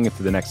wearing long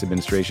into the next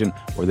administration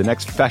or the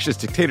next fascist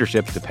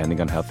dictatorship,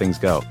 depending on how things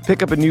go.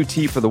 Pick up a new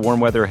tee for the warm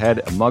weather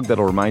ahead, a mug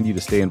that'll remind you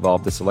to stay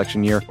involved this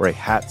election year, or a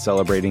hat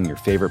celebrating your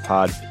favorite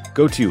pod.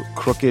 Go to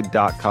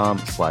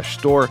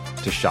crooked.com/store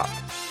to shop.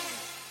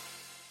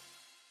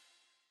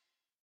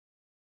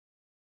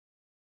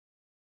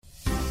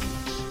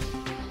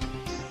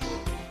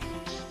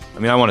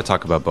 I want to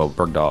talk about Bo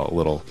Bergdahl a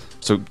little.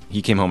 So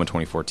he came home in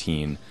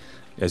 2014.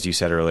 As you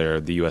said earlier,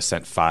 the U.S.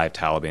 sent 5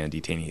 Taliban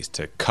detainees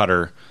to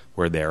Qatar,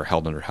 where they're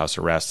held under house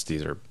arrest.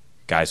 These are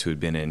guys who had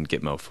been in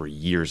Gitmo for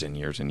years and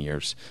years and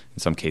years. In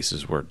some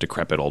cases were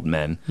decrepit old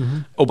men.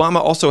 Mm-hmm.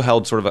 Obama also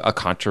held sort of a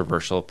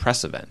controversial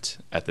press event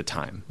at the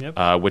time,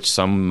 which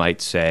some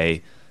might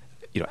say,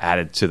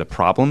 added to the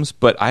problems.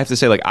 But I have to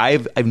say,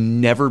 I've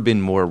never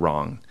been more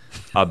wrong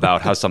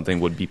about how something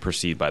would be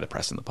perceived by the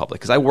press and the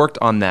public. Because I worked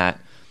on that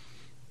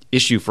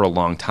issue for a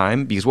long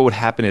time, because what would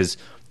happen is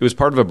it was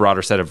part of a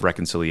broader set of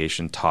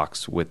reconciliation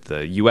talks with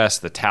the U.S.,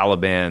 the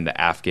Taliban, the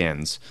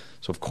Afghans.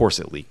 So of course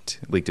it leaked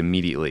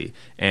immediately.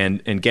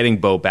 And getting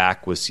Bo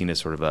back was seen as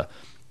sort of a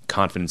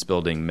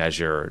confidence-building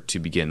measure to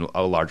begin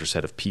a larger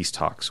set of peace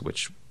talks,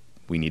 which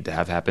we need to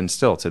have happen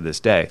still to this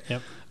day.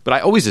 Yep. But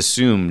I always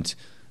assumed,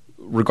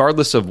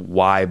 regardless of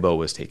why Bo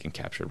was taken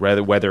captured,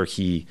 whether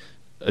he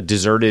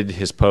deserted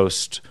his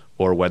post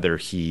or whether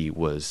he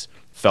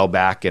fell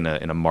back in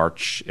a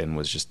march and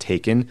was just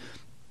taken,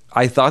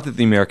 I thought that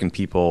the American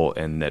people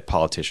and that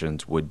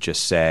politicians would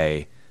just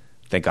say,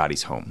 thank God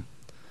he's home.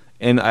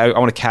 And I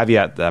want to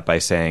caveat that by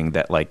saying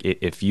that,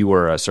 if you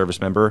were a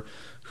service member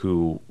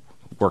who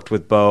worked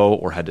with Bo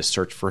or had to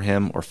search for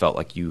him or felt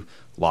like you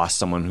lost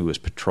someone who was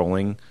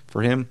patrolling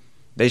for him,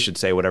 they should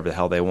say whatever the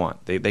hell they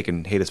want. They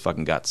can hate his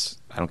fucking guts.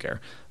 I don't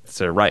care. It's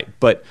their right.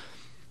 But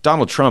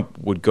Donald Trump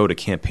would go to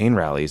campaign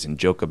rallies and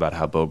joke about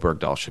how Bo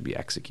Bergdahl should be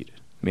executed.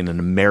 An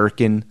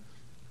American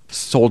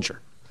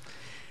soldier.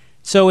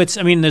 So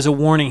there's a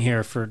warning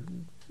here for,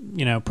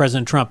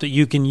 President Trump that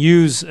you can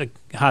use,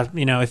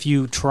 if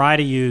you try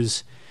to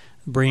use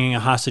bringing a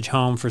hostage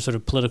home for sort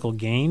of political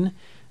gain,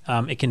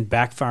 it can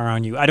backfire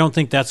on you. I don't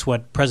think that's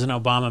what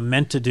President Obama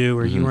meant to do,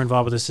 or you were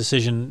involved with this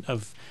decision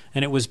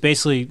and it was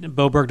basically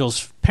Bo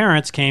Bergdahl's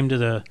parents came to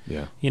the,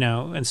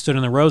 and stood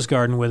in the Rose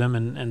Garden with him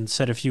and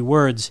said a few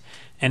words,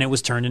 and it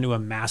was turned into a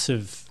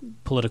massive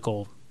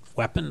political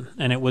weapon,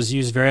 and it was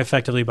used very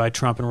effectively by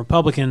Trump and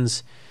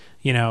Republicans,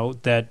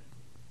 that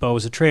Bo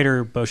is a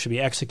traitor, Bo should be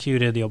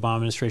executed, the Obama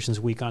administration's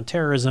weak on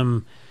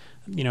terrorism.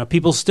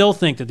 People still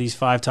think that these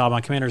 5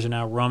 Taliban commanders are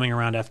now roaming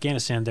around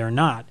Afghanistan. They're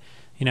not.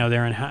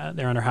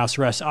 They're under house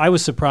arrest. I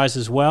was surprised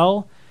as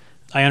well.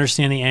 I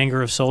understand the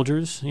anger of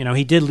soldiers.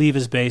 He did leave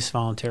his base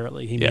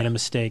voluntarily. He made a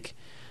mistake.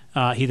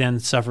 He then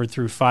suffered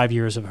through 5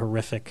 years of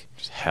horrific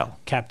hell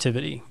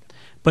captivity.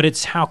 But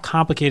it's how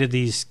complicated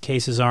these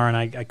cases are, and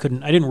I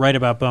didn't write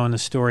about Bo in the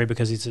story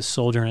because he's a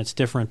soldier and it's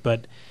different,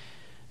 but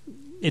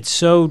it's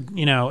so,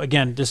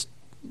 again, just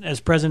as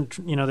president,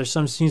 there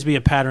seems to be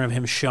a pattern of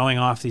him showing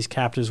off these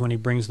captives when he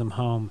brings them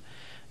home,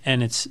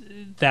 and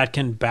that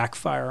can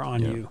backfire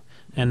on you,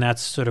 and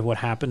that's sort of what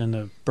happened in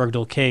the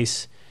Bergdahl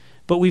case.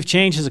 But we've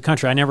changed as a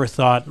country. I never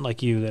thought,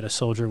 like you, that a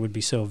soldier would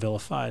be so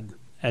vilified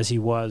as he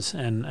was,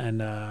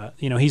 and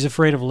he's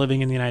afraid of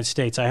living in the United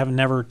States. I have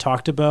never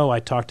talked to Bo. I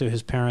talked to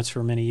his parents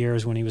for many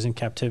years when he was in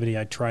captivity.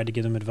 I tried to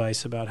give them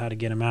advice about how to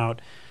get him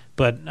out,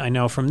 but I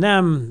know from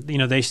them,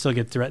 they still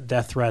get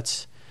death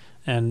threats,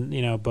 and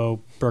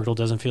Bo Bergdahl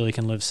doesn't feel he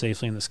can live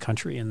safely in this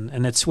country,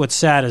 and it's what's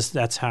sad is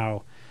that's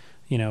how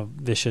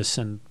vicious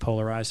and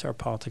polarized our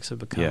politics have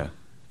become. Yeah,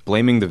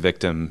 blaming the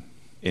victim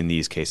in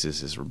these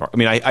cases is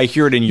remarkable. I mean, I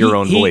hear it in your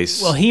own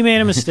voice. Well, he made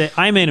a mistake.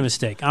 I made a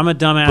mistake. I'm a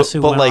dumbass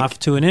who went off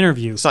to an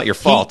interview. It's not your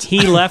fault.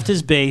 He left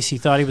his base. He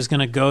thought he was going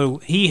to go.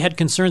 He had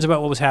concerns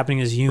about what was happening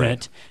in his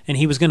unit, and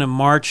he was going to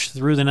march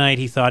through the night.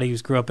 He thought he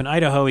grew up in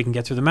Idaho. He can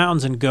get through the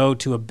mountains and go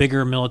to a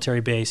bigger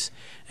military base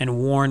and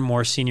warn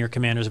more senior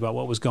commanders about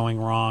what was going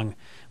wrong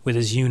with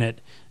his unit.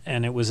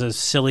 And it was a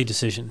silly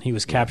decision. He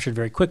was captured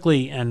very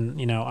quickly,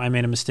 and I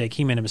made a mistake.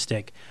 He made a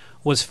mistake.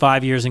 Was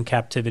 5 years in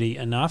captivity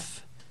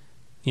enough?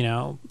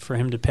 For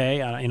him to pay,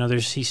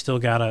 he's still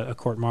got a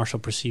court-martial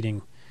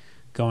proceeding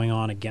going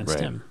on against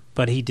him.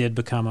 But he did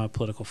become a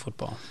political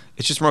football.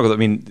 It's just remarkable. I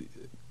mean,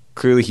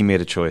 clearly he made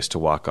a choice to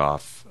walk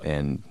off,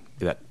 and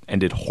that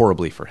ended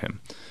horribly for him.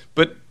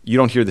 But you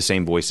don't hear the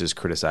same voices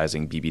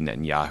criticizing Bibi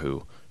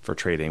Netanyahu for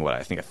trading,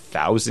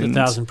 1,000?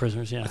 1,000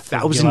 prisoners, yeah.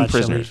 1,000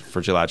 prisoners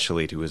for Gilad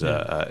Shalit, who was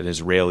an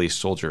Israeli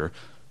soldier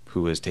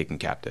who was taken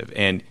captive.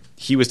 And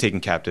he was taken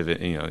captive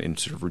in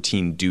sort of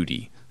routine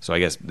duty. So I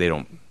guess they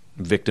don't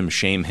victim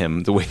shame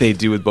him the way they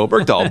do with Bo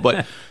Bergdahl.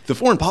 But the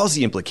foreign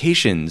policy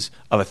implications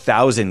of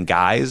 1,000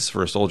 guys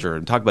for a soldier,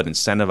 and talk about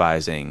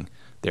incentivizing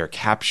their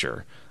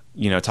capture,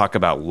 talk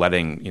about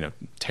letting,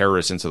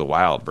 terrorists into the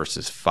wild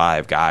versus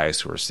 5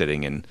 guys who are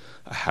sitting in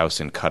a house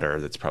in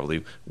Qatar that's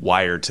probably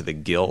wired to the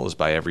gills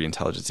by every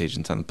intelligence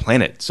agent on the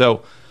planet.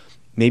 So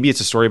maybe it's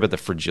a story about the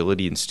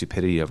fragility and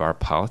stupidity of our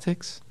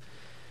politics.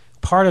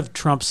 Part of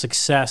Trump's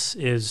success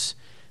is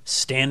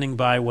standing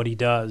by what he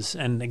does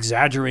and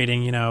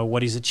exaggerating,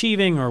 what he's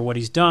achieving or what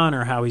he's done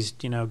or how he's,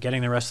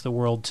 getting the rest of the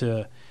world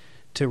to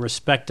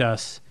respect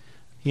us.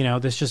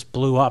 This just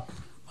blew up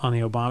on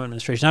the Obama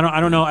administration. I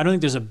don't know. I don't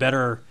think there's a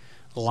better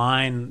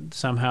line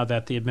somehow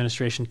that the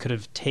administration could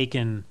have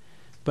taken,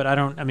 but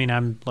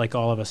I'm like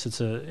all of us.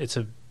 It's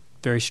a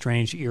very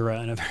strange era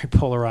and a very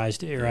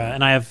polarized era.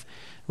 And I have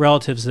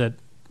relatives that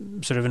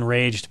sort of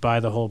enraged by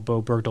the whole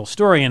Bo Bergdahl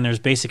story, and there's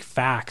basic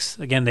facts.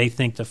 Again, they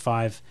think the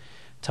 5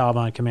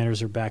 Taliban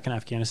commanders are back in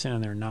Afghanistan,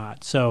 and they're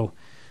not. So,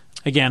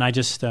 again,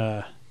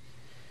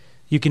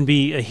 you can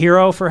be a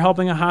hero for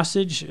helping a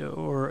hostage,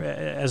 or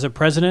as a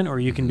president, or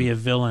you can be a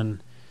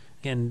villain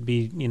and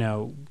be,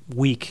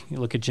 weak. You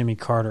look at Jimmy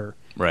Carter.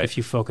 If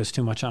you focus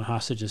too much on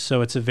hostages.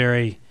 So it's a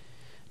very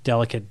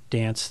delicate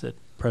dance that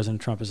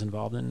President Trump is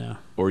involved in now.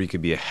 Or you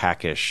could be a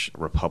hackish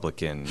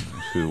Republican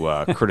who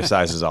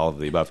criticizes all of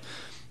the above.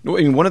 I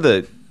mean, one of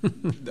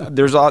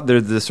there's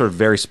the sort of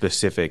very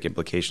specific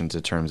implications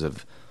in terms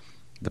of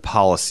the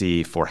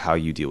policy for how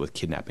you deal with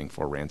kidnapping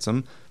for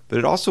ransom. But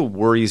it also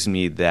worries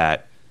me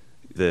that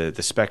the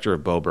specter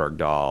of Bo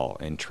Bergdahl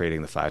and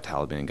trading the 5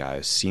 Taliban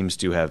guys seems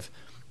to have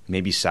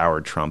maybe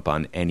soured Trump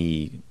on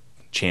any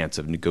chance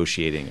of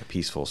negotiating a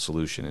peaceful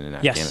solution in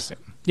Afghanistan.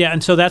 Yeah,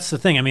 and so that's the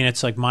thing. I mean,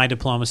 it's like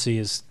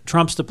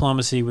Trump's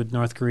diplomacy with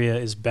North Korea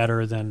is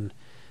better than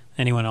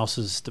anyone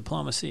else's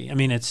diplomacy. I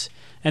mean,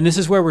 and this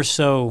is where we're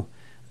so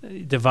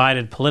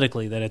divided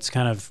politically that it's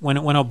kind of when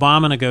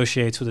Obama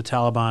negotiates with the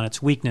Taliban,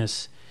 it's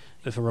weakness.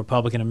 If a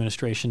Republican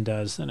administration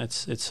does, then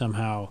it's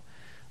somehow,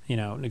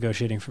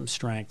 negotiating from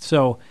strength.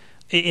 So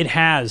it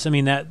has. I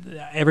mean, that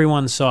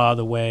everyone saw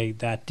the way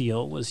that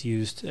deal was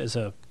used as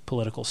a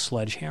political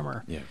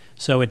sledgehammer. Yeah.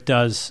 So it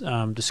does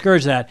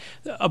discourage that.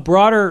 A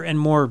broader and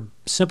more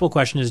simple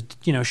question is,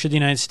 should the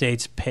United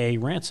States pay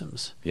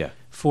ransoms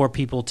for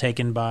people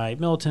taken by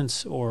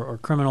militants or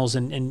criminals?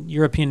 And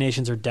European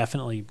nations are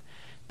definitely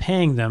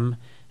paying them.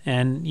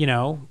 And,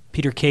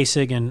 Peter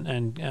Kasich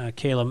and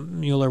Kayla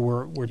Mueller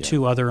were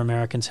 2 other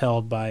Americans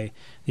held by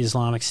the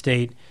Islamic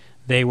State.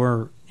 They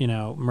were,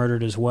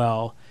 murdered as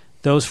well.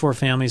 Those 4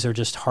 families are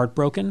just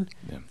heartbroken.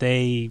 Yeah.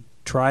 They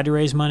tried to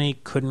raise money,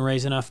 couldn't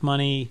raise enough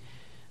money.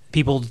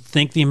 People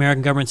think the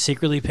American government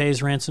secretly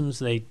pays ransoms.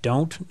 They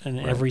don't in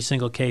every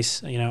single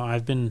case,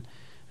 I've been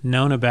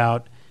known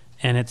about.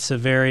 And it's a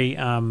very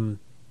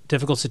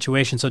difficult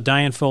situation. So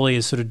Diane Foley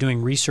is sort of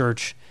doing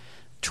research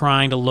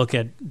trying to look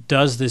at,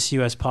 does this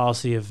U.S.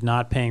 policy of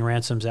not paying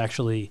ransoms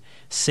actually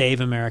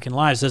save American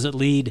lives? Does it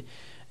lead,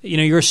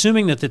 you're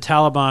assuming that the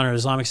Taliban or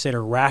Islamic State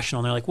are rational.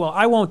 And they're like, well,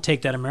 I won't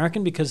take that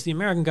American because the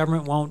American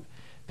government won't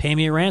pay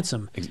me a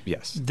ransom.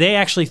 Yes. They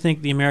actually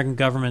think the American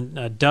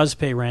government does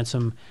pay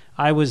ransom.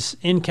 I was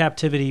in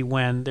captivity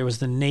when there was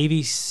the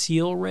Navy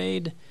SEAL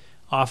raid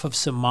off of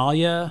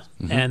Somalia,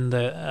 and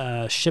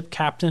the ship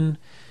captain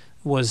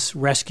was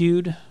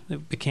rescued.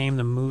 It became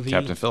the movie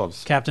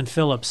Captain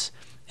Phillips.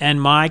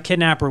 And my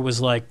kidnapper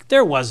was like,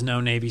 there was no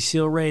Navy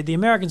SEAL raid. The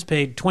Americans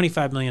paid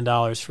 $25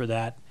 million for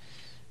that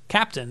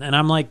captain. And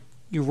I'm like,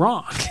 you're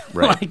wrong.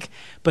 Right.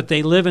 But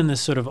they live in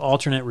this sort of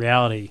alternate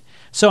reality.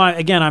 So,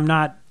 I'm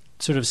not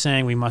sort of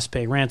saying we must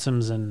pay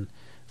ransoms and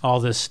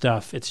all this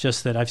stuff. It's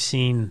just that I've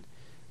seen,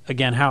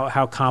 again,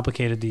 how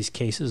complicated these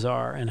cases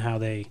are and how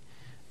they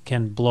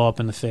can blow up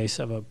in the face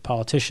of a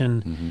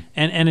politician.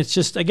 And it's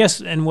just, I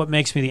guess, and what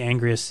makes me the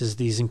angriest is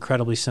these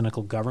incredibly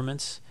cynical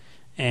governments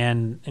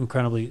and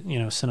incredibly,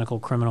 cynical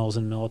criminals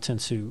and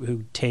militants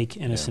who take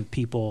innocent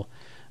people.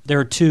 There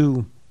are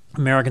two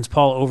Americans.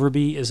 Paul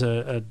Overby is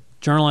a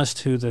journalist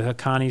who the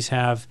Haqqanis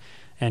have,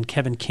 and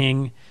Kevin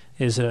King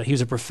he was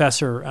a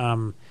professor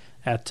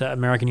at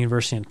American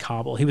University in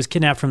Kabul. He was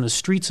kidnapped from the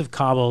streets of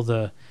Kabul,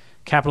 the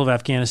capital of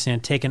Afghanistan,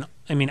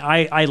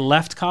 I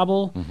left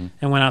Kabul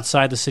and went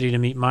outside the city to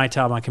meet my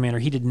Taliban commander.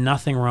 He did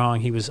nothing wrong.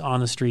 He was on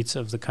the streets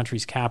of the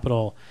country's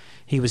capital.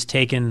 He was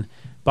taken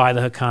by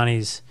the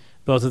Haqqanis.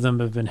 Both of them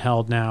have been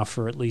held now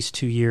for at least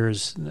 2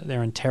 years.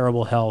 They're in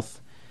terrible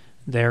health.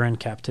 They're in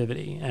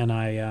captivity. And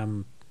I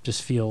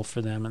just feel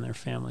for them and their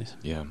families.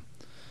 Yeah.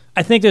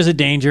 I think there's a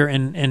danger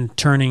in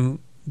turning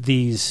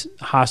these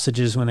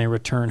hostages when they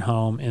return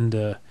home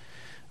into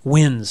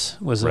wins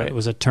was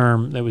a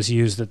term that was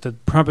used, that the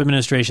Trump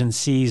administration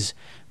sees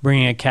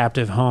bringing a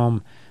captive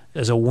home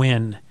as a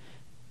win,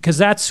 because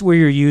that's where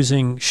you're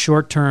using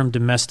short-term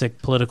domestic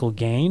political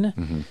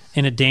gain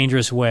in a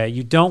dangerous way.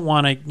 You don't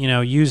want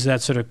to use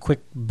that sort of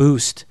quick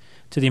boost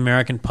to the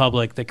American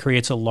public that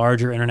creates a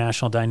larger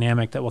international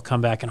dynamic that will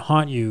come back and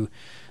haunt you.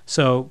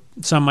 So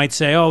some might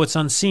say, oh, it's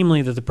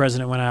unseemly that the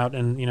president went out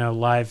and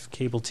live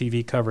cable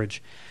TV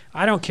coverage.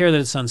 I don't care that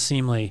it's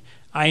unseemly.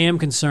 I am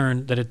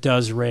concerned that it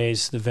does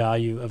raise the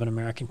value of an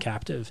American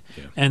captive,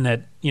 and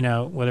that,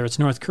 whether it's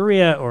North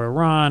Korea or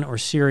Iran or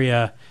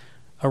Syria,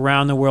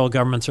 around the world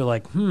governments are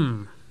like,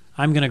 I'm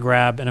going to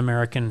grab an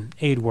American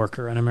aid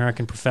worker, an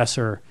American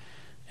professor,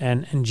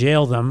 and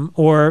jail them.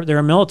 Or there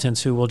are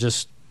militants who will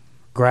just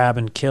grab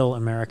and kill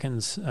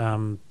Americans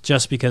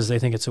just because they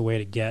think it's a way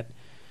to get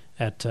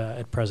at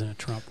President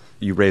Trump.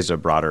 You raised a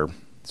broader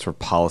sort of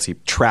policy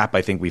trap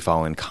I think we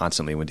fall in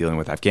constantly when dealing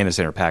with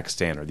Afghanistan or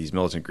Pakistan or these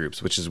militant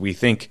groups, which is we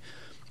think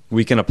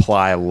we can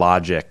apply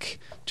logic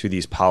to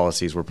these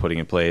policies we're putting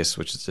in place,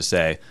 which is to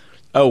say,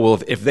 oh,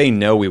 well, if they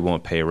know we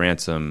won't pay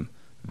ransom,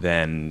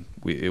 then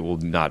it will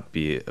not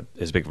be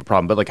as big of a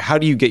problem. But how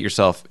do you get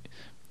yourself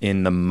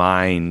in the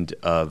mind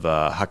of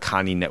a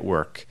Haqqani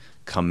network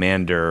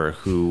commander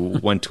who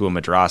went to a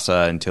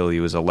madrasa until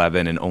he was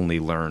 11 and only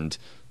learned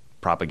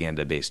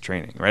propaganda-based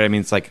training, right? I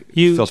mean, it's it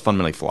feels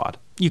fundamentally flawed.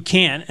 You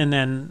can't. And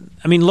then,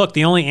 look,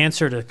 the only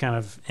answer to kind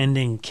of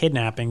ending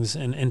kidnappings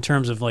in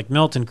terms of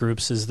militant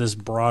groups is this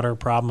broader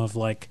problem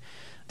of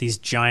these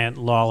giant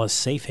lawless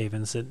safe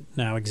havens that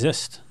now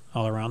exist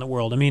all around the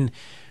world.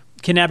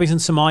 Kidnappings in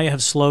Somalia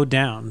have slowed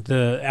down.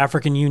 The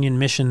African Union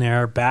mission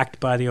there, backed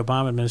by the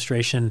Obama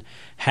administration,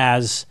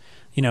 has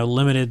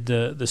limited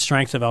the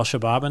strength of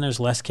al-Shabaab, and there's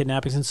less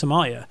kidnappings in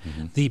Somalia.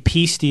 The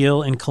peace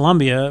deal in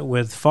Colombia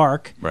with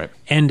FARC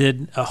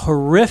ended a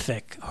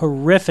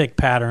horrific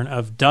pattern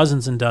of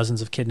dozens and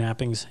dozens of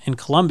kidnappings in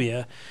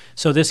Colombia.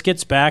 So this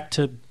gets back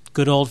to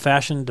good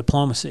old-fashioned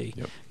diplomacy,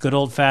 good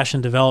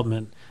old-fashioned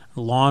development,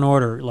 law and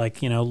order,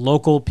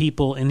 local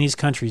people in these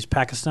countries,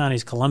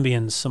 Pakistanis,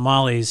 Colombians,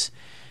 Somalis,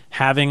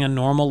 having a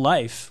normal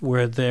life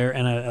where they're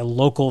in a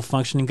local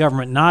functioning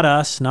government, not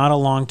us, not a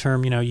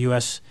long-term,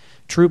 U.S.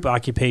 troop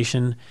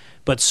occupation,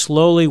 but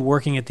slowly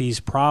working at these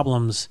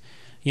problems,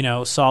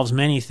 solves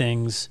many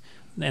things,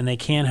 and they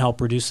can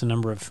help reduce the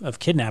number of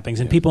kidnappings.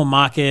 And people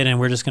mock it, and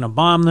we're just going to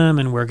bomb them,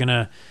 and we're going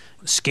to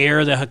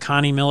scare the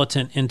Haqqani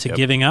militant into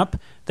giving up.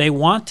 They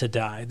want to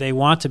die. They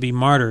want to be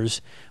martyrs.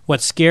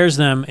 What scares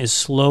them is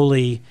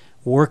slowly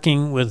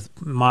working with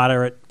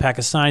moderate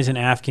Pakistanis and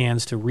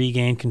Afghans to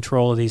regain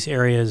control of these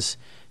areas,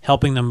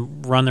 helping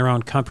them run their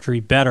own country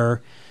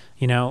better.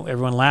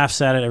 Everyone laughs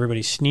at it,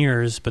 everybody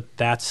sneers, but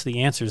that's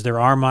the answers.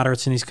 There are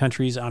moderates in these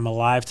countries. I'm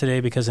alive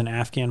today because an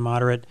Afghan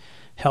moderate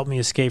helped me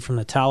escape from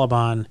the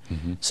Taliban.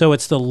 So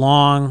it's the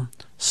long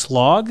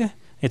slog.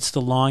 It's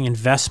the long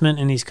investment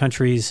in these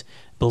countries,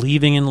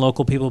 believing in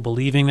local people,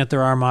 believing that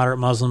there are moderate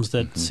Muslims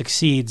that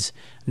succeeds,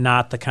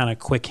 not the kind of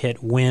quick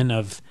hit win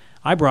of,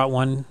 I brought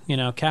one,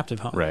 captive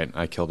home. Right.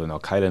 I killed an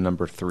Al-Qaeda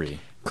number 3.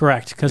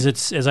 Correct. Because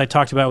it's, as I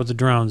talked about with the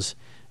drones,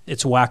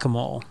 it's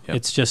whack-a-mole.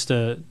 It's just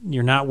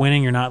you're not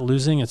winning, you're not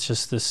losing. It's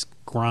just this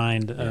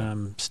grind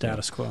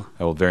status quo.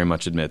 I will very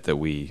much admit that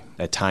we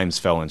at times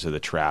fell into the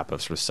trap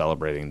of sort of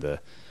celebrating the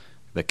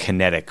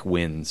kinetic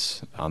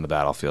wins on the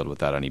battlefield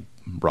without any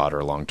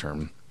broader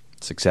long-term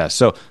success.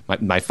 So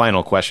my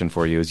final question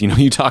for you is,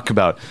 you talk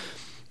about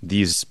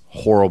these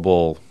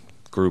horrible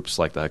groups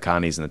like the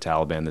Haqqanis and the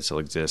Taliban that still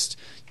exist.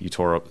 You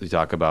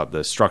talk about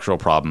the structural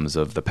problems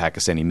of the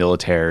Pakistani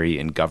military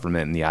and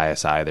government and the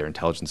ISI, their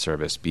intelligence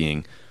service,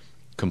 being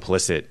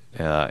complicit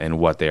in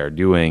what they are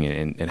doing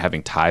and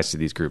having ties to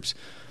these groups.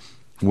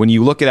 When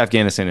you look at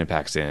Afghanistan and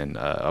Pakistan,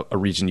 a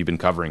region you've been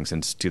covering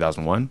since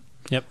 2001,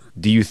 yep.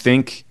 Do you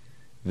think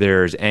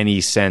there's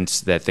any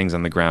sense that things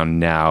on the ground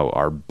now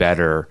are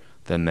better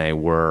than they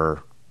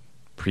were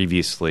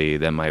previously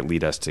that might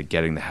lead us to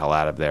getting the hell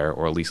out of there,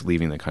 or at least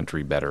leaving the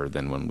country better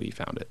than when we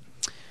found it?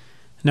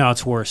 No,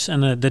 it's worse.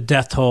 And the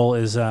death toll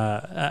is,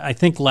 I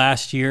think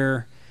last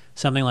year,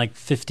 something like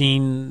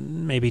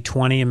 15, maybe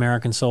 20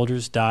 American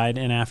soldiers died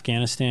in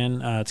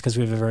Afghanistan. It's because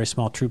we have a very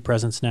small troop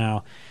presence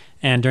now.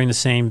 And during the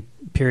same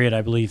period,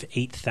 I believe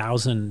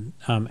 8,000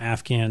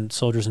 Afghan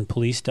soldiers and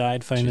police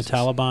died fighting the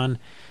Taliban.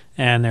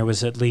 And there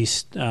was at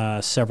least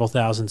several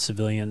thousand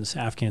civilians,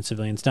 Afghan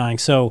civilians, dying.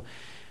 So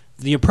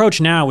the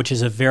approach now, which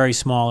is a very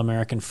small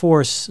American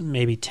force,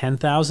 maybe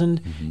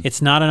 10,000,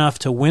 it's not enough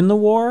to win the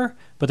war,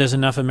 but there's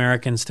enough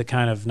Americans to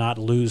kind of not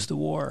lose the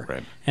war.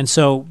 Right. And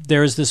so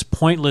there's this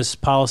pointless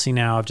policy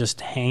now of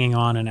just hanging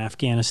on in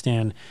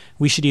Afghanistan.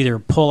 We should either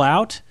pull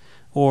out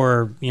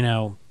or,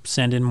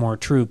 send in more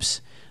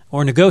troops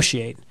or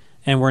negotiate.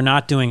 And we're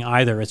not doing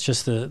either. It's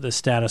just the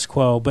status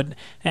quo.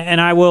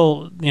 And I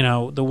will,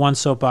 the one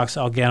soapbox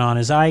I'll get on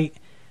is I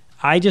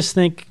just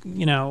think,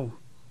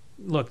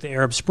 look, the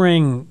Arab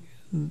Spring,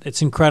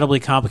 it's incredibly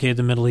complicated,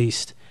 the Middle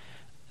East.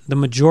 The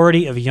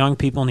majority of young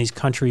people in these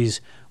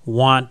countries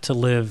want to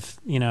live,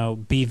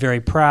 be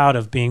very proud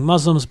of being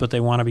Muslims, but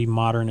they want to be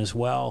modern as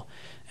well.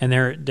 And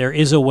there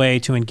is a way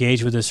to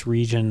engage with this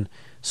region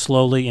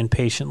slowly and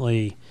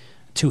patiently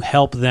to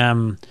help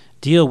them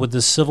deal with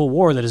the civil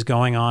war that is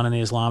going on in the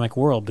Islamic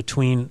world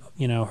between,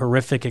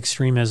 horrific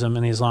extremism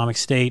in the Islamic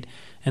State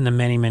and the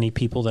many, many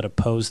people that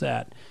oppose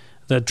that.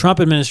 The Trump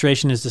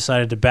administration has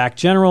decided to back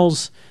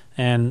generals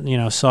and,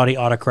 Saudi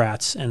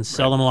autocrats and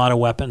sell them a lot of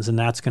weapons, and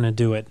that's going to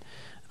do it.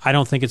 I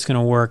don't think it's going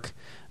to work.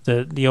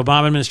 The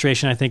Obama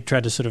administration, I think,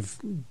 tried to sort of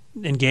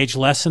engage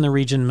less in the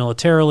region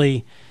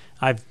militarily.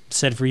 I've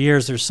said for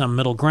years there's some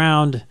middle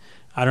ground.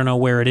 I don't know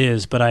where it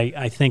is, but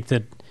I think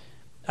that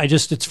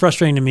it's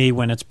frustrating to me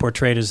when it's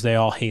portrayed as they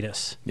all hate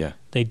us. Yeah.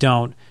 They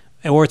don't.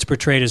 Or it's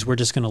portrayed as we're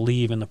just going to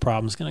leave and the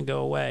problem's going to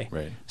go away.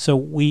 Right. So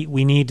we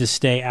need to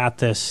stay at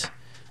this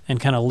and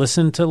kind of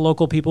listen to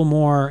local people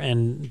more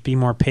and be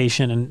more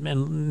patient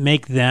and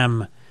make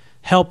them,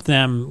 help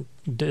them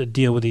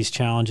deal with these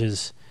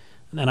challenges.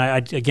 And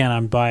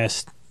I'm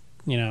biased.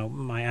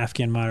 My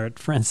Afghan moderate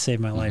friends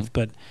saved my life,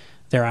 but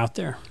they're out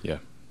there. Yeah.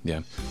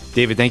 Yeah.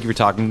 David, thank you for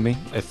talking to me.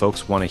 If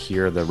folks want to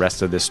hear the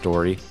rest of this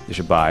story, they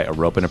should buy A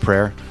Rope and a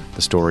Prayer,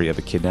 the story of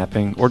a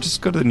kidnapping, or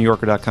just go to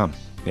thenewyorker.com.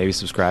 Maybe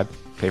subscribe,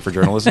 pay for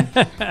journalism.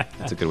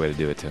 That's a good way to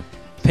do it, too.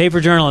 Pay for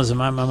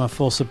journalism. I'm a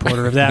full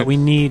supporter of that. We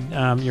need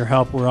your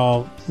help.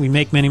 We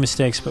make many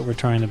mistakes, but we're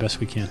trying the best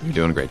we can. You're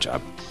doing a great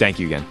job. Thank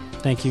you again.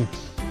 Thank you.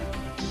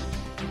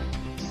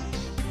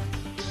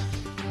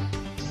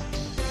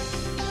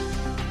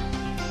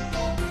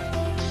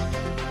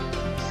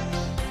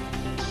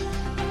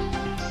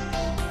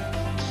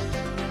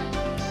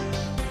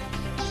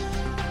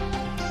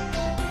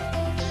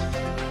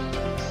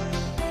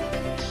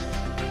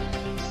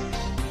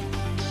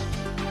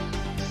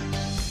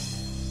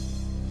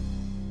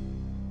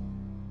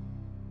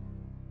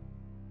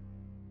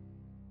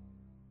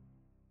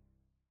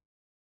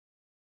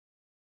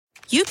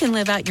 You can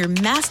live out your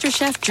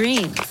MasterChef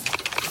dreams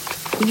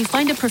when you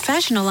find a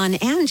professional on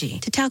Angie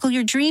to tackle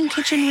your dream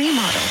kitchen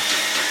remodel.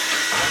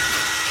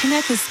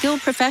 Connect with skilled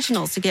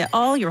professionals to get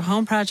all your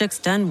home projects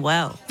done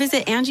well.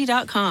 Visit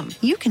Angie.com.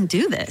 You can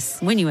do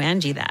this when you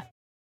Angie that.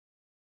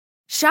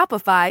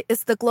 Shopify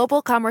is the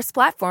global commerce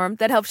platform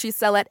that helps you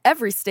sell at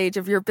every stage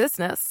of your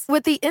business.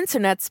 With the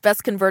internet's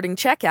best converting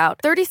checkout,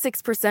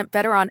 36%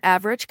 better on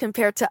average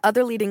compared to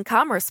other leading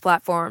commerce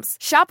platforms,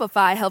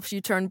 Shopify helps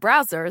you turn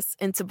browsers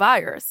into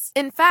buyers.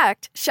 In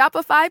fact,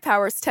 Shopify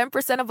powers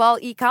 10% of all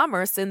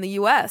e-commerce in the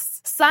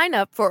U.S. Sign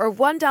up for a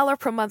 $1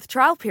 per month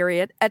trial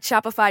period at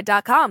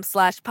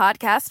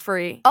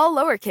shopify.com/podcastfree. All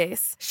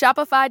lowercase,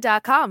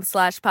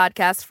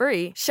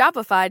 shopify.com/podcastfree,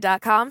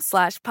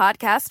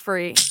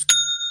 shopify.com/podcastfree.